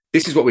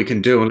 this is what we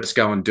can do and let's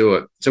go and do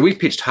it. So we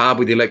pitched hard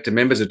with the elected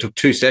members. It took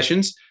 2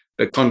 sessions,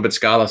 but Con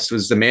Batskalis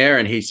was the mayor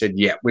and he said,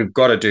 yeah, we've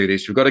got to do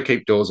this. We've got to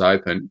keep doors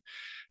open.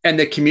 And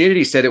the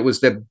community said it was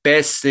the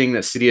best thing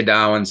that City of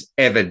Darwin's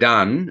ever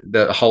done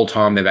the whole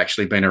time they've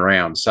actually been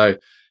around. So,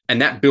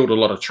 and that built a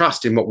lot of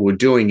trust in what we were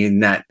doing in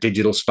that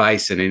digital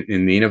space and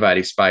in the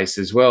innovative space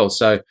as well.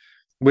 So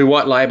we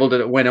white labeled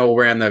it. It went all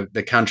around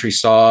the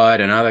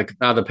countryside and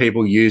other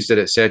people used it,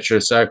 et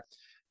cetera. So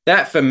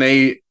that for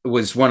me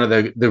was one of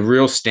the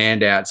real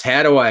standouts.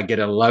 How do I get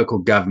a local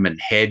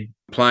government head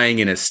playing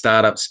in a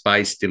startup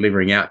space,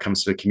 delivering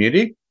outcomes for the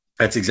community?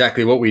 That's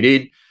exactly what we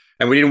did.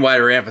 And we didn't wait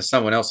around for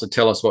someone else to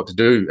tell us what to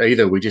do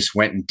either. We just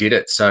went and did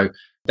it. So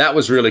that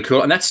was really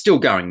cool. And that's still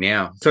going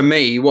now. For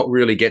me, what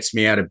really gets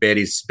me out of bed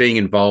is being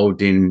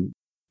involved in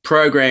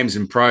programs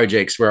and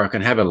projects where I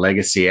can have a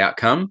legacy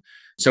outcome.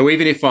 So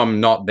even if I'm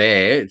not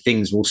there,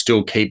 things will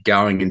still keep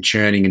going and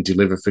churning and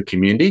deliver for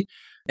community.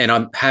 And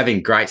I'm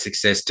having great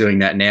success doing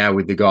that now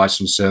with the guys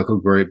from Circle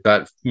Group,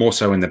 but more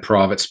so in the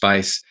private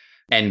space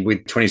and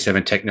with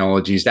 27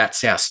 Technologies.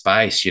 That's our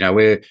space. You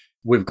know,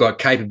 we've got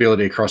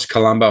capability across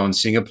Colombo and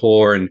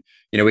Singapore, and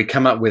we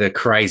come up with a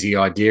crazy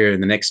idea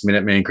and the next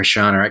minute me and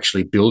Krishan are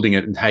actually building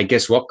it. And hey,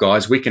 guess what,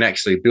 guys? We can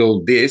actually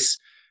build this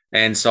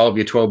and solve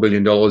your $12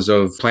 billion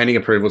of planning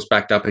approvals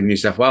backed up in New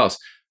South Wales.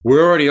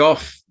 We're already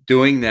off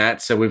doing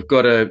that. So we've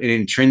got an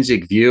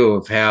intrinsic view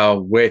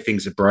of where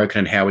things are broken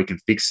and how we can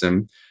fix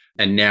them.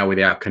 And now with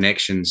our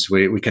connections,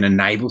 we can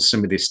enable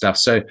some of this stuff.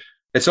 So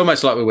it's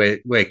almost like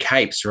we wear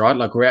capes, right?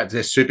 Like we're out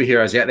there,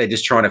 superheroes out there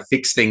just trying to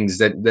fix things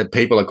that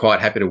people are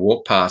quite happy to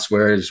walk past,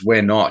 whereas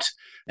we're not.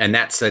 And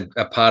that's a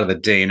part of the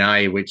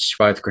DNA, which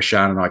both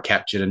Krishan and I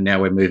captured, and now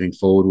we're moving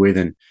forward with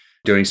and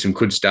doing some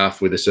good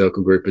stuff with the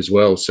Circle Group as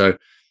well. So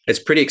it's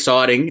pretty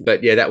exciting.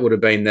 But yeah, that would have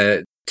been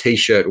the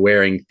T-shirt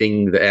wearing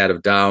thing out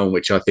of Darwin,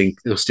 which I think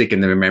will stick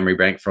in the memory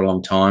bank for a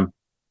long time.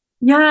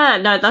 Yeah,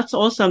 no, that's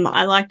awesome.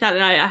 I like that.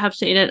 And I have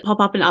seen it pop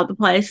up in other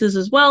places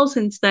as well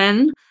since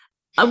then.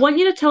 I want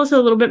you to tell us a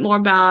little bit more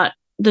about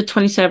the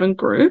 27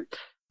 group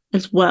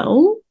as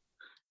well.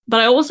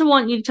 But I also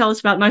want you to tell us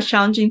about the most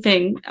challenging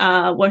thing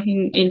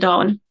working in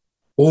Darwin.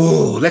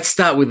 Oh, let's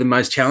start with the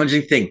most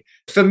challenging thing.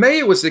 For me,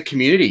 it was the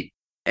community.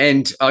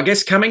 And I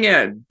guess coming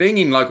out, being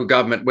in local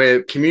government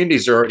where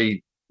communities are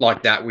already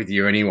like that with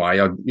you anyway.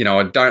 I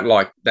don't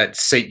like that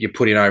seat you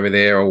put in over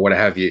there or what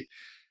have you.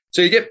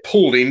 So you get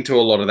pulled into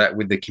a lot of that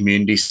with the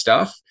community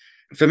stuff.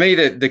 For me,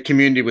 the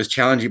community was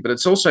challenging, but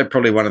it's also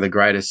probably one of the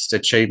greatest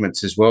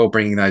achievements as well,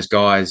 bringing those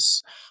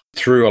guys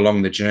through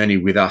along the journey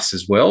with us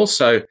as well.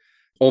 So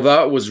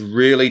although it was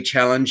really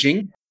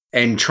challenging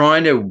and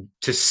trying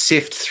to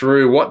sift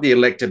through what the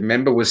elected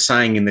member was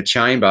saying in the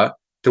chamber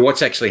to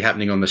what's actually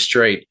happening on the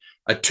street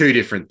are two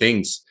different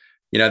things.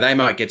 They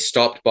might get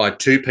stopped by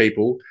 2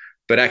 people,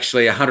 but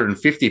actually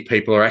 150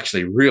 people are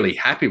actually really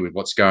happy with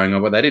what's going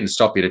on, but they didn't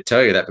stop you to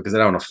tell you that because they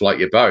don't want to float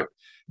your boat.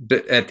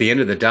 But at the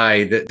end of the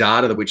day, the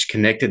data which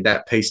connected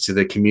that piece to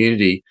the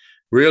community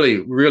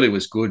really, really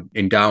was good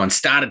in Darwin.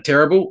 Started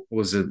terrible,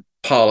 was a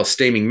pile of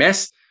steaming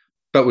mess,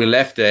 but we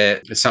left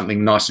there as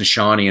something nice and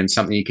shiny and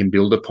something you can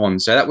build upon.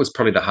 So that was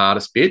probably the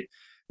hardest bit.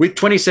 With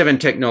 27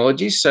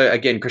 technologies, so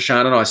again,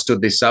 Krishan and I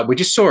stood this up. We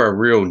just saw a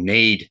real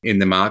need in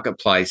the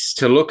marketplace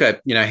to look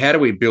at, how do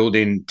we build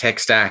in tech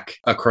stack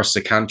across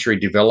the country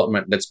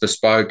development that's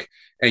bespoke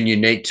and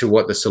unique to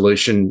what the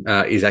solution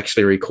is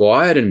actually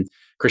required. And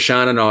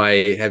Krishan and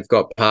I have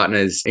got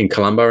partners in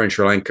Colombo and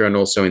Sri Lanka and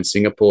also in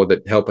Singapore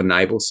that help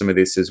enable some of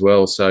this as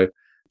well. So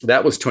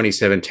that was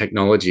 27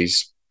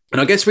 technologies.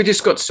 And I guess we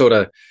just got sort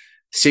of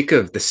sick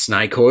of the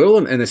snake oil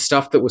and the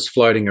stuff that was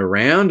floating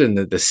around and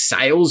the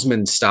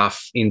salesman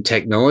stuff in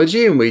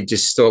technology. And we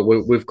just thought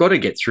we've got to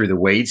get through the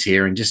weeds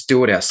here and just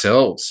do it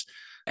ourselves.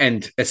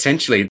 And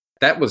essentially,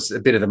 that was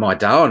a bit of the My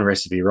Darwin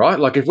recipe, right?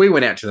 Like if we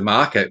went out to the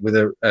market with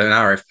an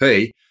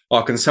RFP,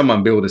 can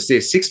someone build us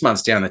this? 6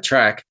 months down the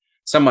track,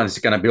 someone's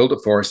going to build it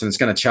for us and it's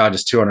going to charge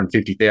us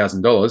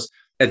 $250,000.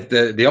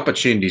 The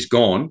opportunity's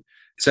gone.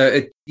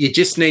 So you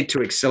just need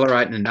to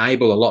accelerate and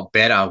enable a lot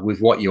better with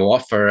what you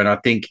offer. And I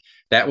think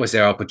that was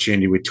our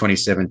opportunity with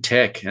 27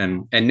 Tech.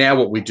 And now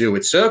what we do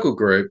with Circle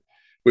Group,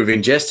 we've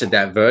ingested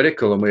that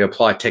vertical and we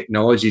apply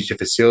technology to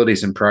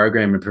facilities and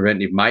program and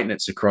preventive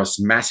maintenance across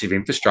massive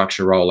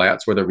infrastructure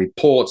rollouts, whether it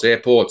be ports,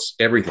 airports,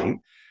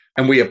 everything.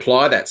 And we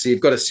apply that. So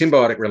you've got a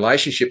symbiotic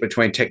relationship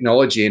between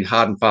technology and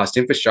hard and fast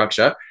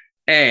infrastructure,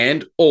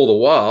 and all the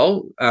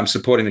while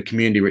supporting the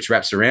community which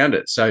wraps around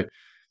it. So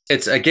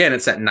it's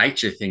that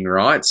nature thing,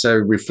 right? So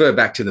refer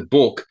back to the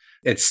book.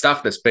 It's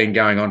stuff that's been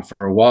going on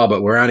for a while,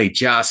 but we're only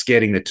just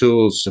getting the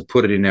tools to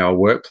put it in our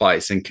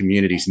workplace and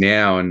communities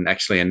now and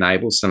actually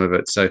enable some of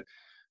it. So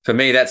for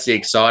me, that's the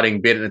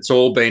exciting bit. And it's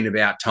all been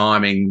about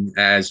timing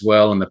as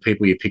well and the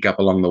people you pick up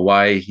along the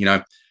way,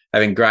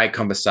 having great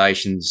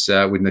conversations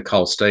with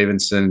Nicole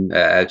Stevenson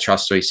at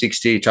Trustworks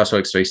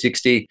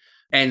 360,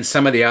 and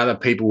some of the other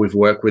people we've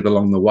worked with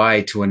along the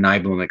way to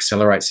enable and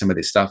accelerate some of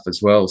this stuff as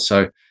well.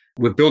 So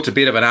we've built a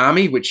bit of an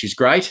army, which is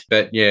great,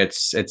 but yeah,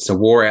 it's a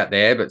war out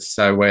there, but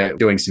so we're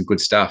doing some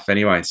good stuff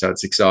anyway. So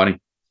it's exciting.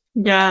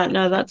 Yeah,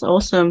 no, that's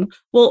awesome.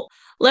 Well,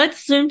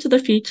 let's zoom to the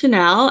future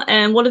now.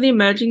 And what are the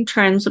emerging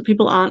trends that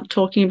people aren't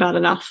talking about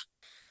enough?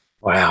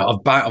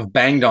 Wow, I've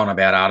banged on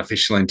about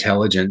artificial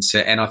intelligence,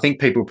 and I think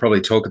people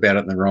probably talk about it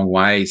in the wrong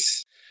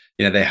ways.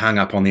 They're hung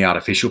up on the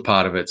artificial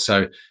part of it.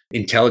 So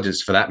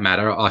intelligence, for that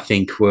matter, I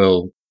think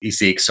is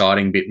the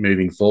exciting bit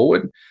moving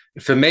forward.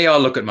 For me, I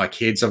look at my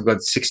kids. I've got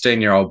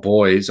 16-year-old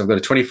boys. I've got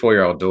a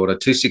 24-year-old daughter,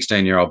 two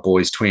 16-year-old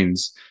boys,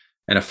 twins,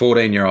 and a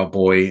 14-year-old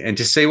boy. And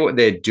to see what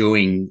they're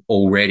doing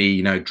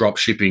already, drop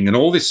shipping and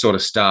all this sort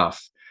of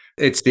stuff,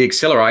 it's the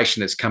acceleration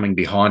that's coming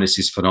behind us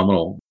is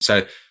phenomenal.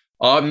 So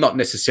I'm not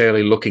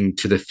necessarily looking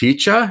to the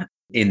future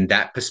in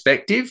that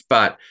perspective,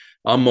 but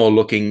I'm more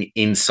looking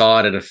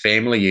inside at a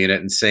family unit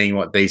and seeing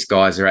what these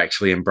guys are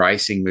actually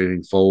embracing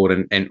moving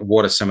forward and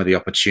what are some of the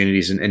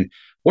opportunities and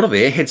what are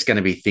their heads going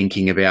to be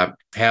thinking about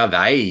how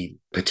they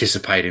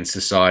participate in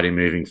society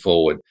moving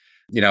forward.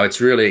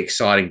 It's really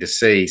exciting to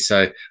see.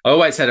 So I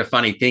always had a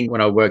funny thing when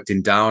I worked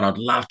in Darwin. I'd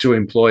love to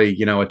employ, a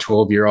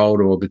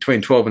 12-year-old or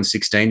between 12 and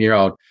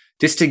 16-year-old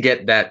just to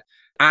get that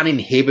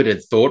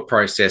uninhibited thought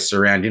process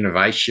around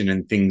innovation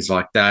and things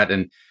like that.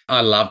 And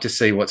I love to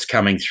see what's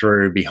coming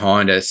through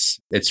behind us.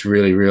 It's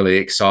really, really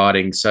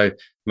exciting. So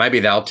maybe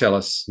they'll tell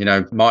us,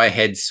 my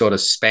head's sort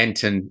of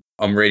spent and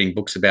I'm reading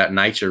books about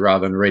nature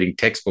rather than reading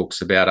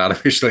textbooks about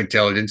artificial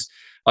intelligence.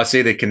 I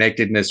see the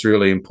connectedness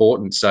really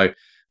important. So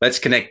let's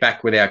connect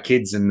back with our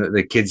kids and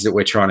the kids that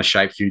we're trying to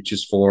shape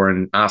futures for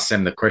and ask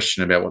them the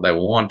question about what they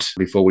want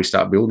before we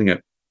start building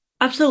it.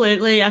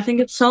 Absolutely. I think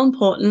it's so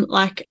important.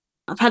 Like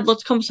I've had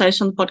lots of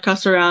conversation on the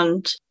podcast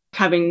around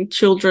having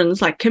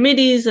children's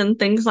committees and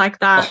things like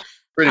that. Oh,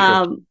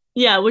 really cool.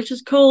 Yeah, which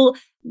is cool.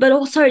 But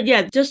also,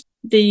 just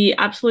the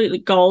absolutely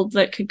gold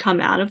that could come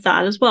out of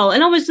that as well.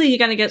 And obviously you're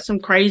going to get some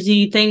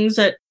crazy things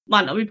that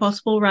might not be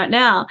possible right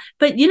now,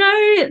 but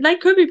they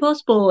could be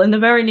possible in the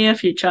very near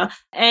future.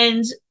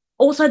 And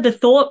also the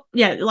thought,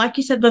 like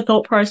you said, the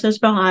thought process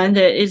behind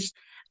it is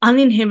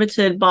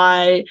uninhibited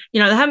by, they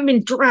haven't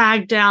been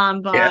dragged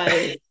down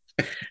by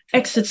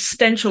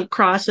existential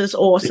crisis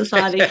or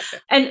society.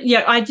 And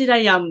I did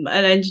an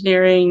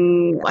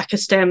engineering, a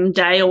STEM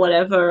day or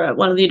whatever at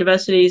one of the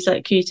universities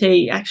at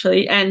QT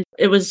actually, and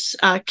it was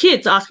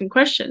kids asking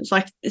questions,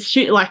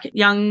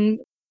 young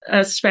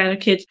span of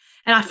kids,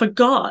 and I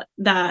forgot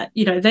that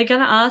they're going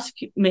to ask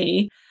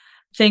me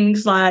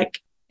things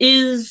like,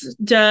 is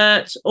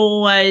dirt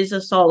always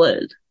a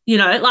solid?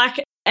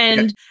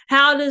 And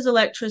how does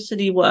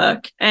electricity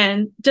work?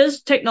 And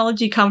does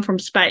technology come from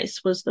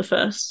space? Was the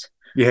first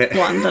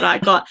one that I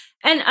got.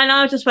 And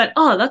I just went,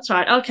 oh, that's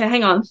right. Okay,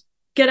 hang on.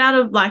 Get out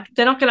of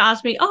they're not going to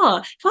ask me, oh,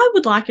 if I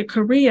would like a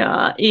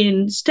career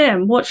in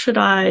STEM, what should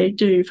I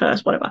do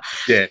first? Whatever.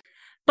 Yeah.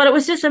 But it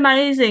was just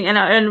amazing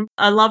and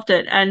I loved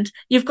it. And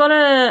you've got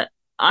to,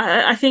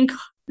 I think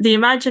the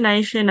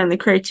imagination and the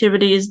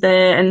creativity is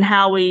there and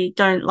how we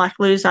don't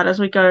lose that as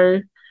we go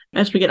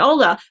as we get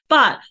older,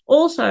 but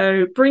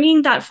also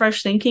bringing that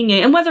fresh thinking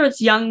in, and whether it's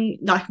young,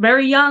 like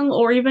very young,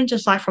 or even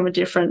just like from a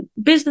different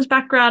business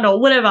background or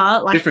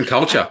whatever, like different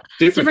culture,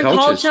 different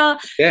culture.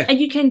 Yeah. And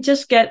you can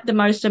just get the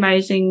most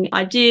amazing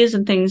ideas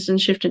and things and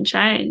shift and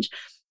change.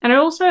 And I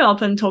also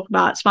often talk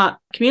about smart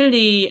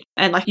community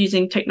and like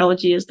using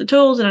technology as the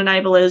tools and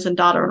enablers and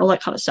data and all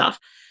that kind of stuff.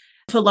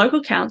 For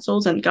local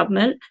councils and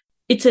government,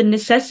 it's a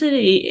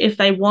necessity if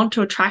they want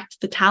to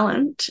attract the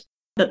talent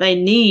that they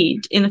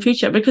need in the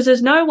future, because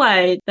there's no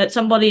way that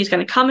somebody is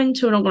going to come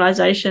into an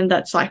organization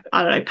that's like,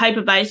 I don't know,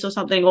 paper-based or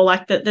something, or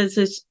like that there's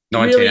this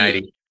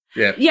 1980.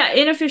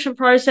 Inefficient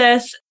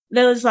process.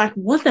 There's like,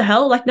 what the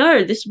hell? Like,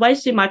 no, this is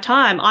wasting my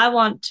time. I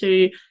want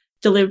to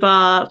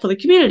deliver for the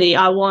community.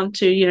 I want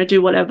to,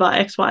 do whatever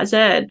X, Y, Z.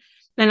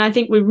 And I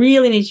think we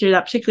really need to do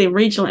that, particularly in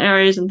regional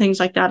areas and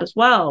things like that as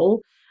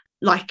well,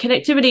 like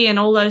connectivity and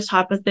all those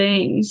type of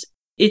things.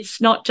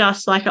 It's not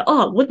just like,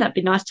 wouldn't that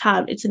be nice to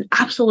have? It's an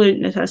absolute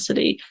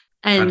necessity.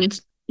 And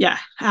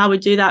how we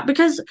do that,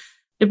 because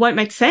it won't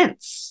make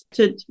sense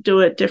to do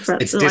it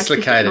different. It's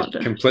dislocated,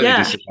 completely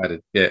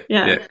dislocated.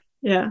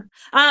 Yeah.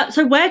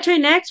 So where to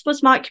next for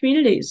smart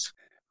communities?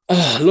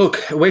 Oh, look,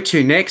 where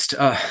to next?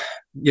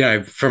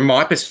 From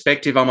my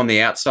perspective, I'm on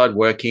the outside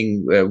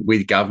working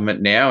with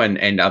government now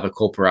and other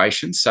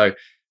corporations. So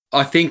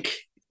I think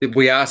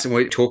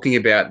we're talking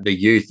about the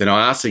youth, and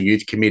I asked the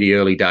youth committee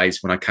early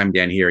days when I came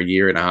down here a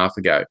year and a half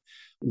ago,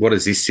 what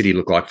does this city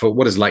look like?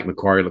 What does Lake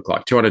Macquarie look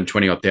like?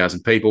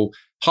 220,000 people,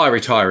 high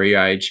retiree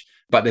age,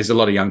 but there's a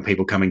lot of young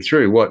people coming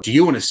through. What do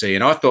you want to see?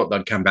 And I thought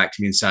they'd come back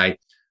to me and say,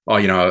 a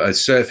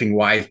surfing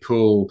wave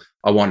pool.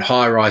 I want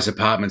high-rise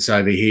apartments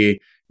over here.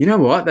 You know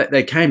what?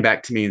 They came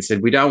back to me and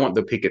said, we don't want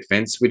the picket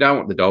fence. We don't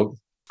want the dog.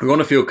 We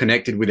want to feel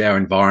connected with our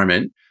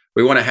environment.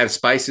 We want to have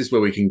spaces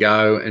where we can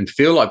go and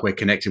feel like we're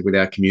connected with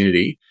our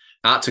community.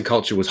 Arts and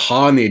culture was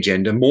high on the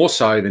agenda, more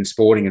so than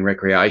sporting and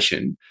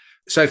recreation.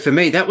 So for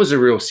me, that was a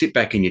real sit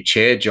back in your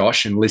chair,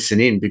 Josh, and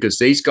listen in, because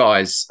these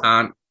guys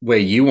aren't where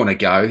you want to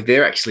go.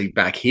 They're actually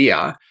back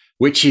here,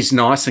 which is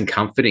nice and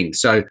comforting.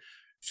 So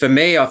for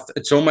me,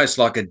 it's almost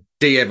like a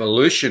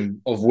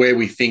de-evolution of where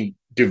we think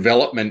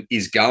development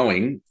is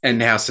going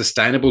and how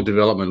sustainable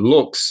development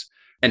looks.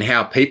 And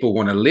how people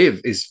want to live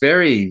is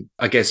very,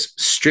 I guess,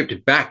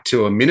 stripped back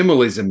to a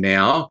minimalism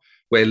now,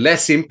 where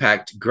less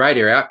impact,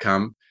 greater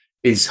outcome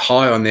is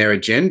high on their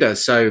agenda.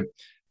 So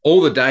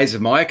all the days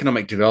of my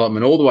economic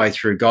development, all the way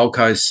through Gold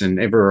Coast and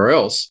everywhere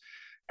else,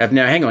 have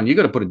now, hang on, you've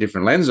got to put a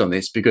different lens on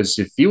this, because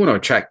if you want to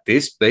attract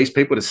these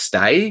people to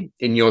stay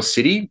in your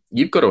city,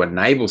 you've got to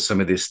enable some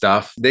of this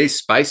stuff. These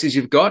spaces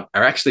you've got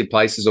are actually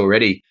places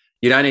already.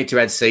 You don't need to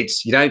add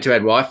seats. You don't need to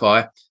add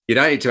Wi-Fi. You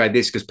don't need to add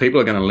this, because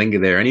people are going to linger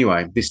there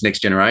anyway. This next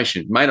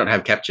generation may not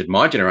have captured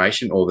my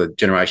generation or the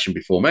generation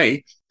before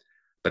me,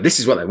 but this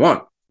is what they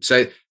want.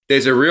 So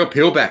there's a real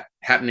peelback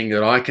happening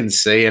that I can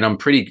see, and I'm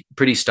pretty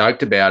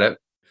stoked about it.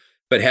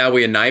 But how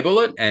we enable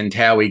it and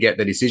how we get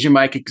the decision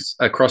makers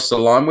across the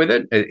line with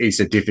it is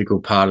a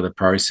difficult part of the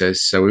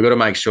process. So we've got to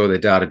make sure they're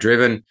data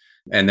driven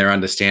and they're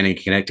understanding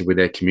and connected with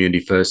their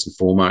community first and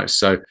foremost.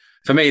 So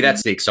for me,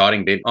 that's the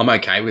exciting bit. I'm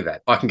okay with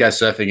that. I can go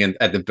surfing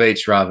at the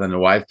beach rather than a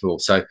wave pool.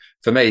 So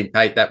for me,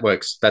 hey, that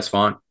works. That's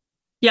fine.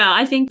 Yeah,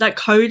 I think that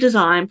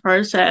co-design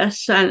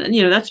process, and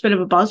that's a bit of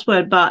a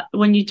buzzword, but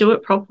when you do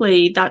it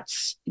properly,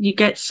 you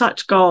get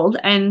such gold.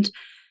 And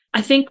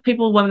I think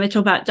people, when they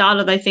talk about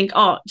data, they think,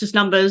 just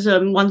numbers,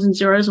 ones and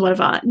zeros or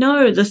whatever.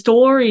 No, the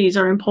stories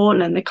are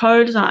important, and the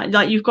co-design,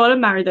 like you've got to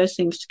marry those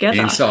things together.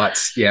 The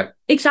insights, yeah.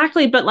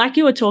 Exactly. But like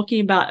you were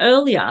talking about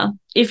earlier,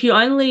 if you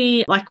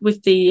only, like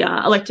with the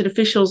elected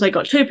officials, they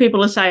got two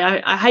people to say,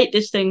 I hate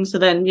this thing, so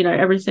then,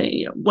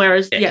 everything,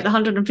 whereas, the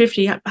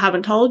 150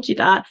 haven't told you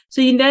that.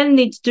 So you then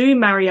need to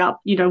marry up,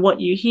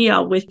 what you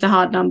hear with the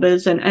hard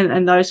numbers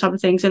and those type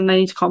of things, and they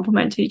need to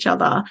complement each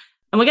other.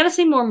 And we're going to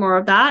see more and more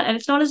of that. And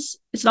it's not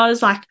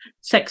as like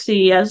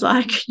sexy as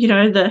like,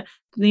 the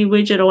new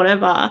widget or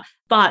whatever.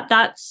 But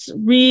that's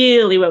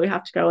really where we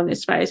have to go in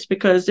this space,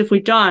 because if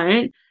we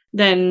don't,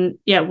 then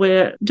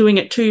we're doing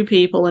it to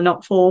people and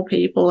not for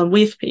people and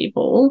with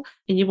people,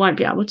 and you won't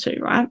be able to,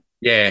 right?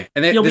 Yeah.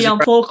 And you'll be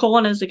on four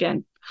corners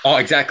again. Oh,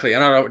 exactly.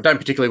 And I don't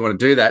particularly want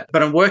to do that.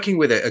 But I'm working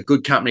with a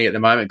good company at the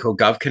moment called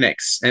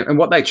GovConnects. And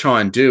what they try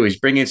and do is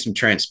bring in some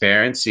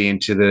transparency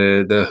into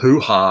the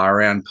hoo-ha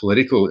around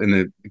political in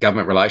the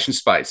government relations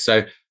space.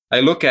 So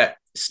they look at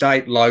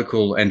state,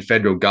 local and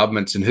federal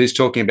governments and who's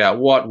talking about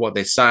what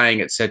they're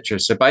saying, et cetera.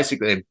 So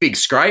basically a big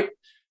scrape.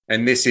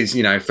 And this is,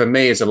 for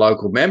me as a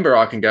local member,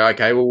 I can go,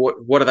 okay, well,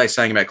 what are they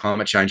saying about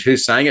climate change?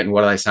 Who's saying it and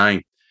what are they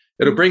saying?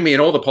 It'll bring me in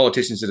all the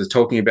politicians that are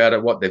talking about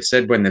it, what they've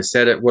said, when they've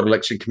said it, what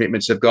election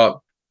commitments they've got.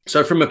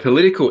 So from a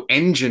political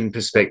engine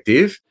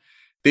perspective,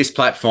 this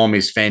platform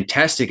is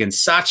fantastic and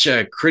such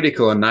a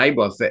critical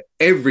enabler for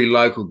every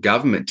local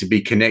government to be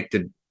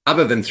connected,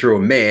 other than through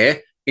a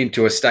mayor,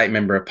 into a state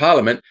member of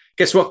parliament.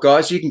 Guess what,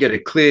 guys? You can get a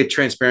clear,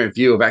 transparent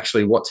view of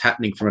actually what's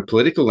happening from a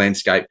political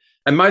landscape.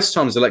 And most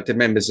times elected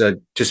members are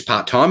just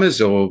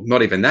part-timers or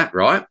not even that,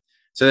 right?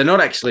 So they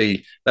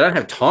don't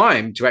have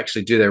time to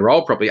actually do their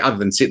role properly other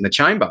than sit in the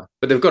chamber,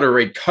 but they've got to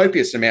read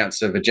copious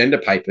amounts of agenda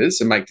papers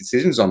and make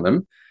decisions on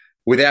them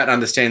without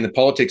understanding the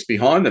politics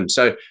behind them.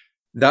 So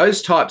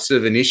those types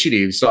of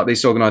initiatives like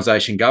this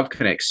organisation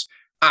GovConnects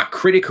are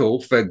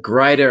critical for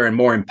greater and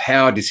more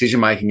empowered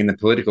decision-making in the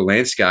political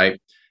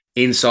landscape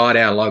inside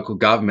our local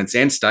governments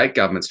and state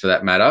governments for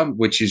that matter,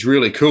 which is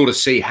really cool to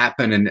see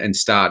happen and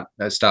start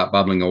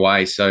bubbling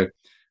away. So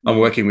I'm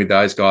working with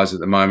those guys at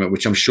the moment,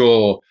 which I'm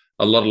sure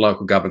a lot of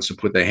local governments will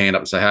put their hand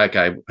up and say, hey,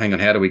 okay, hang on,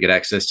 how do we get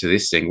access to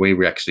this thing?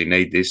 We actually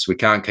need this. We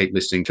can't keep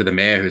listening to the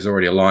mayor who's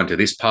already aligned to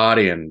this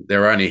party and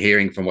they're only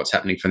hearing from what's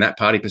happening from that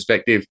party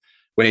perspective.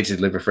 We need to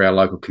deliver for our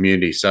local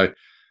community. So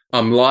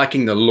I'm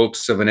liking the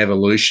looks of an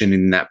evolution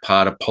in that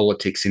part of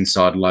politics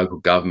inside local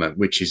government,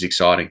 which is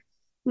exciting.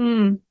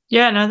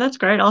 Yeah, no, that's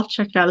great. I'll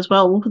check it out as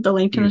well. We'll put the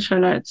link in the show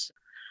notes.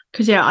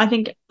 Because, yeah, I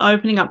think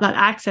opening up that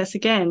access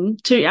again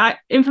to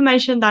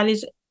information that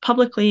is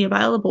publicly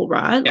available,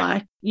 right?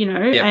 Yeah.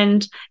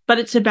 Like, but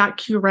it's about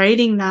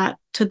curating that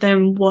to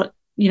them what,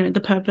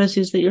 the purpose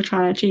is that you're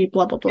trying to achieve,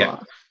 blah, blah, blah.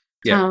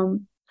 Yeah.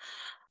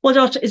 Well,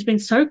 Josh, it's been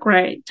so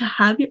great to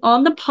have you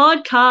on the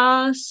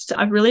podcast.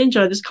 I've really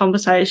enjoyed this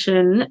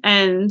conversation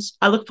and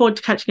I look forward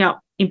to catching up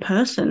in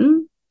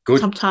person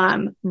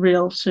sometime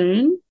real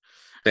soon.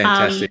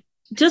 Fantastic.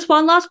 Just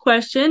one last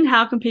question.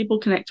 How can people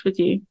connect with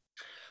you?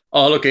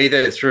 Oh, look,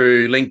 either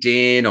through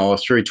LinkedIn or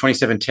through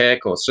 27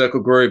 Tech or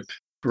Circle Group.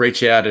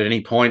 Reach out at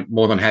any point.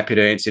 More than happy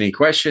to answer any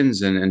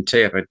questions and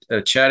tee up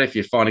a chat if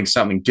you're finding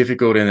something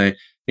difficult in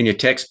your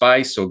tech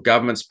space or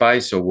government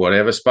space or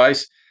whatever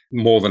space.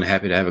 More than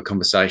happy to have a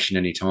conversation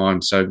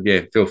anytime. So,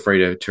 yeah, feel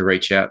free to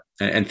reach out.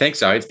 And thanks,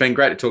 Zoe. It's been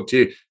great to talk to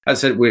you.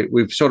 As I said,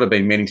 we've sort of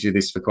been meaning to do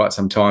this for quite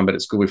some time, but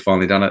it's good we've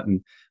finally done it.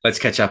 And let's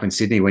catch up in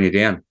Sydney when you're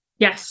down.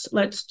 Yes,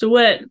 let's do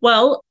it.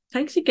 Well,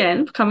 thanks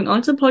again for coming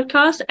on to the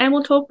podcast and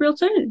we'll talk real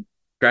soon.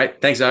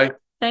 Great. Thanks, Zoe.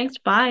 Thanks.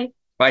 Bye.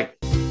 Bye.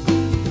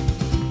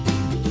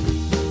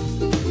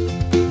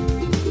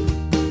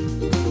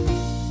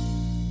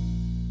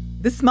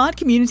 The Smart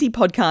Community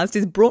podcast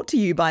is brought to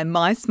you by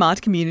My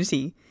Smart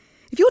Community.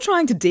 If you're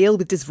trying to deal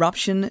with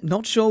disruption,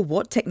 not sure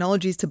what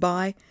technologies to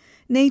buy,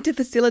 need to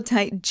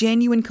facilitate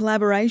genuine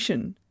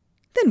collaboration,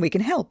 then we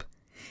can help.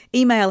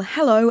 Email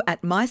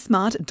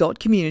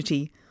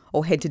hello@mysmart.community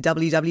or head to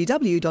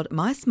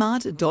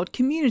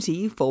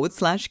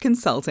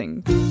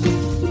www.mysmart.community/consulting.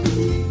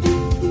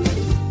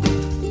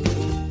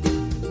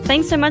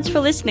 Thanks so much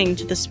for listening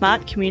to the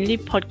Smart Community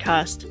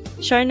Podcast.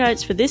 Show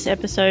notes for this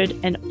episode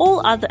and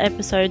all other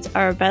episodes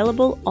are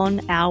available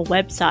on our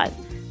website,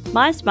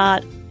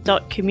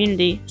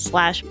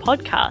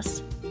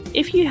 mysmart.community/podcast.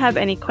 If you have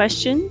any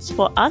questions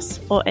for us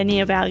or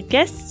any of our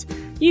guests,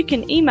 you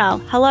can email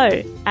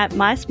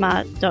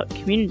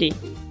hello@mysmart.community.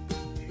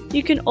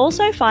 You can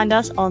also find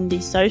us on the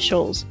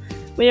socials.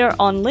 We are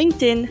on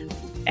LinkedIn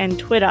and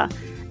Twitter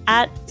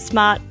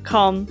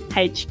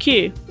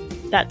 @SmartComHQ.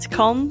 That's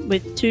com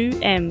with 2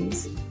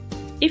 M's.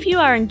 If you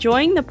are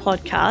enjoying the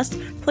podcast,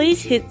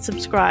 please hit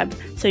subscribe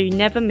so you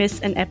never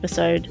miss an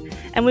episode.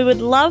 And we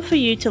would love for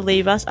you to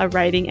leave us a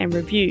rating and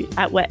review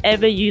at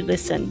wherever you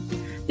listen.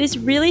 This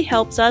really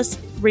helps us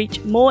reach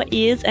more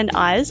ears and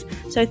eyes,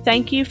 so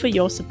thank you for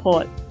your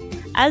support.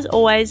 As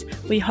always,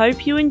 we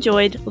hope you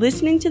enjoyed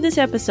listening to this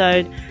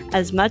episode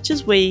as much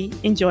as we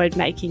enjoyed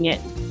making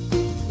it.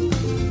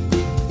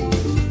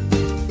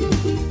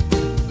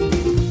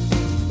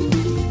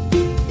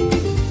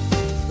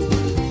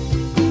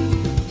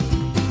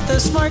 The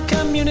Smart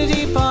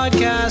Community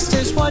Podcast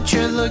is what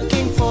you're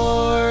looking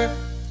for.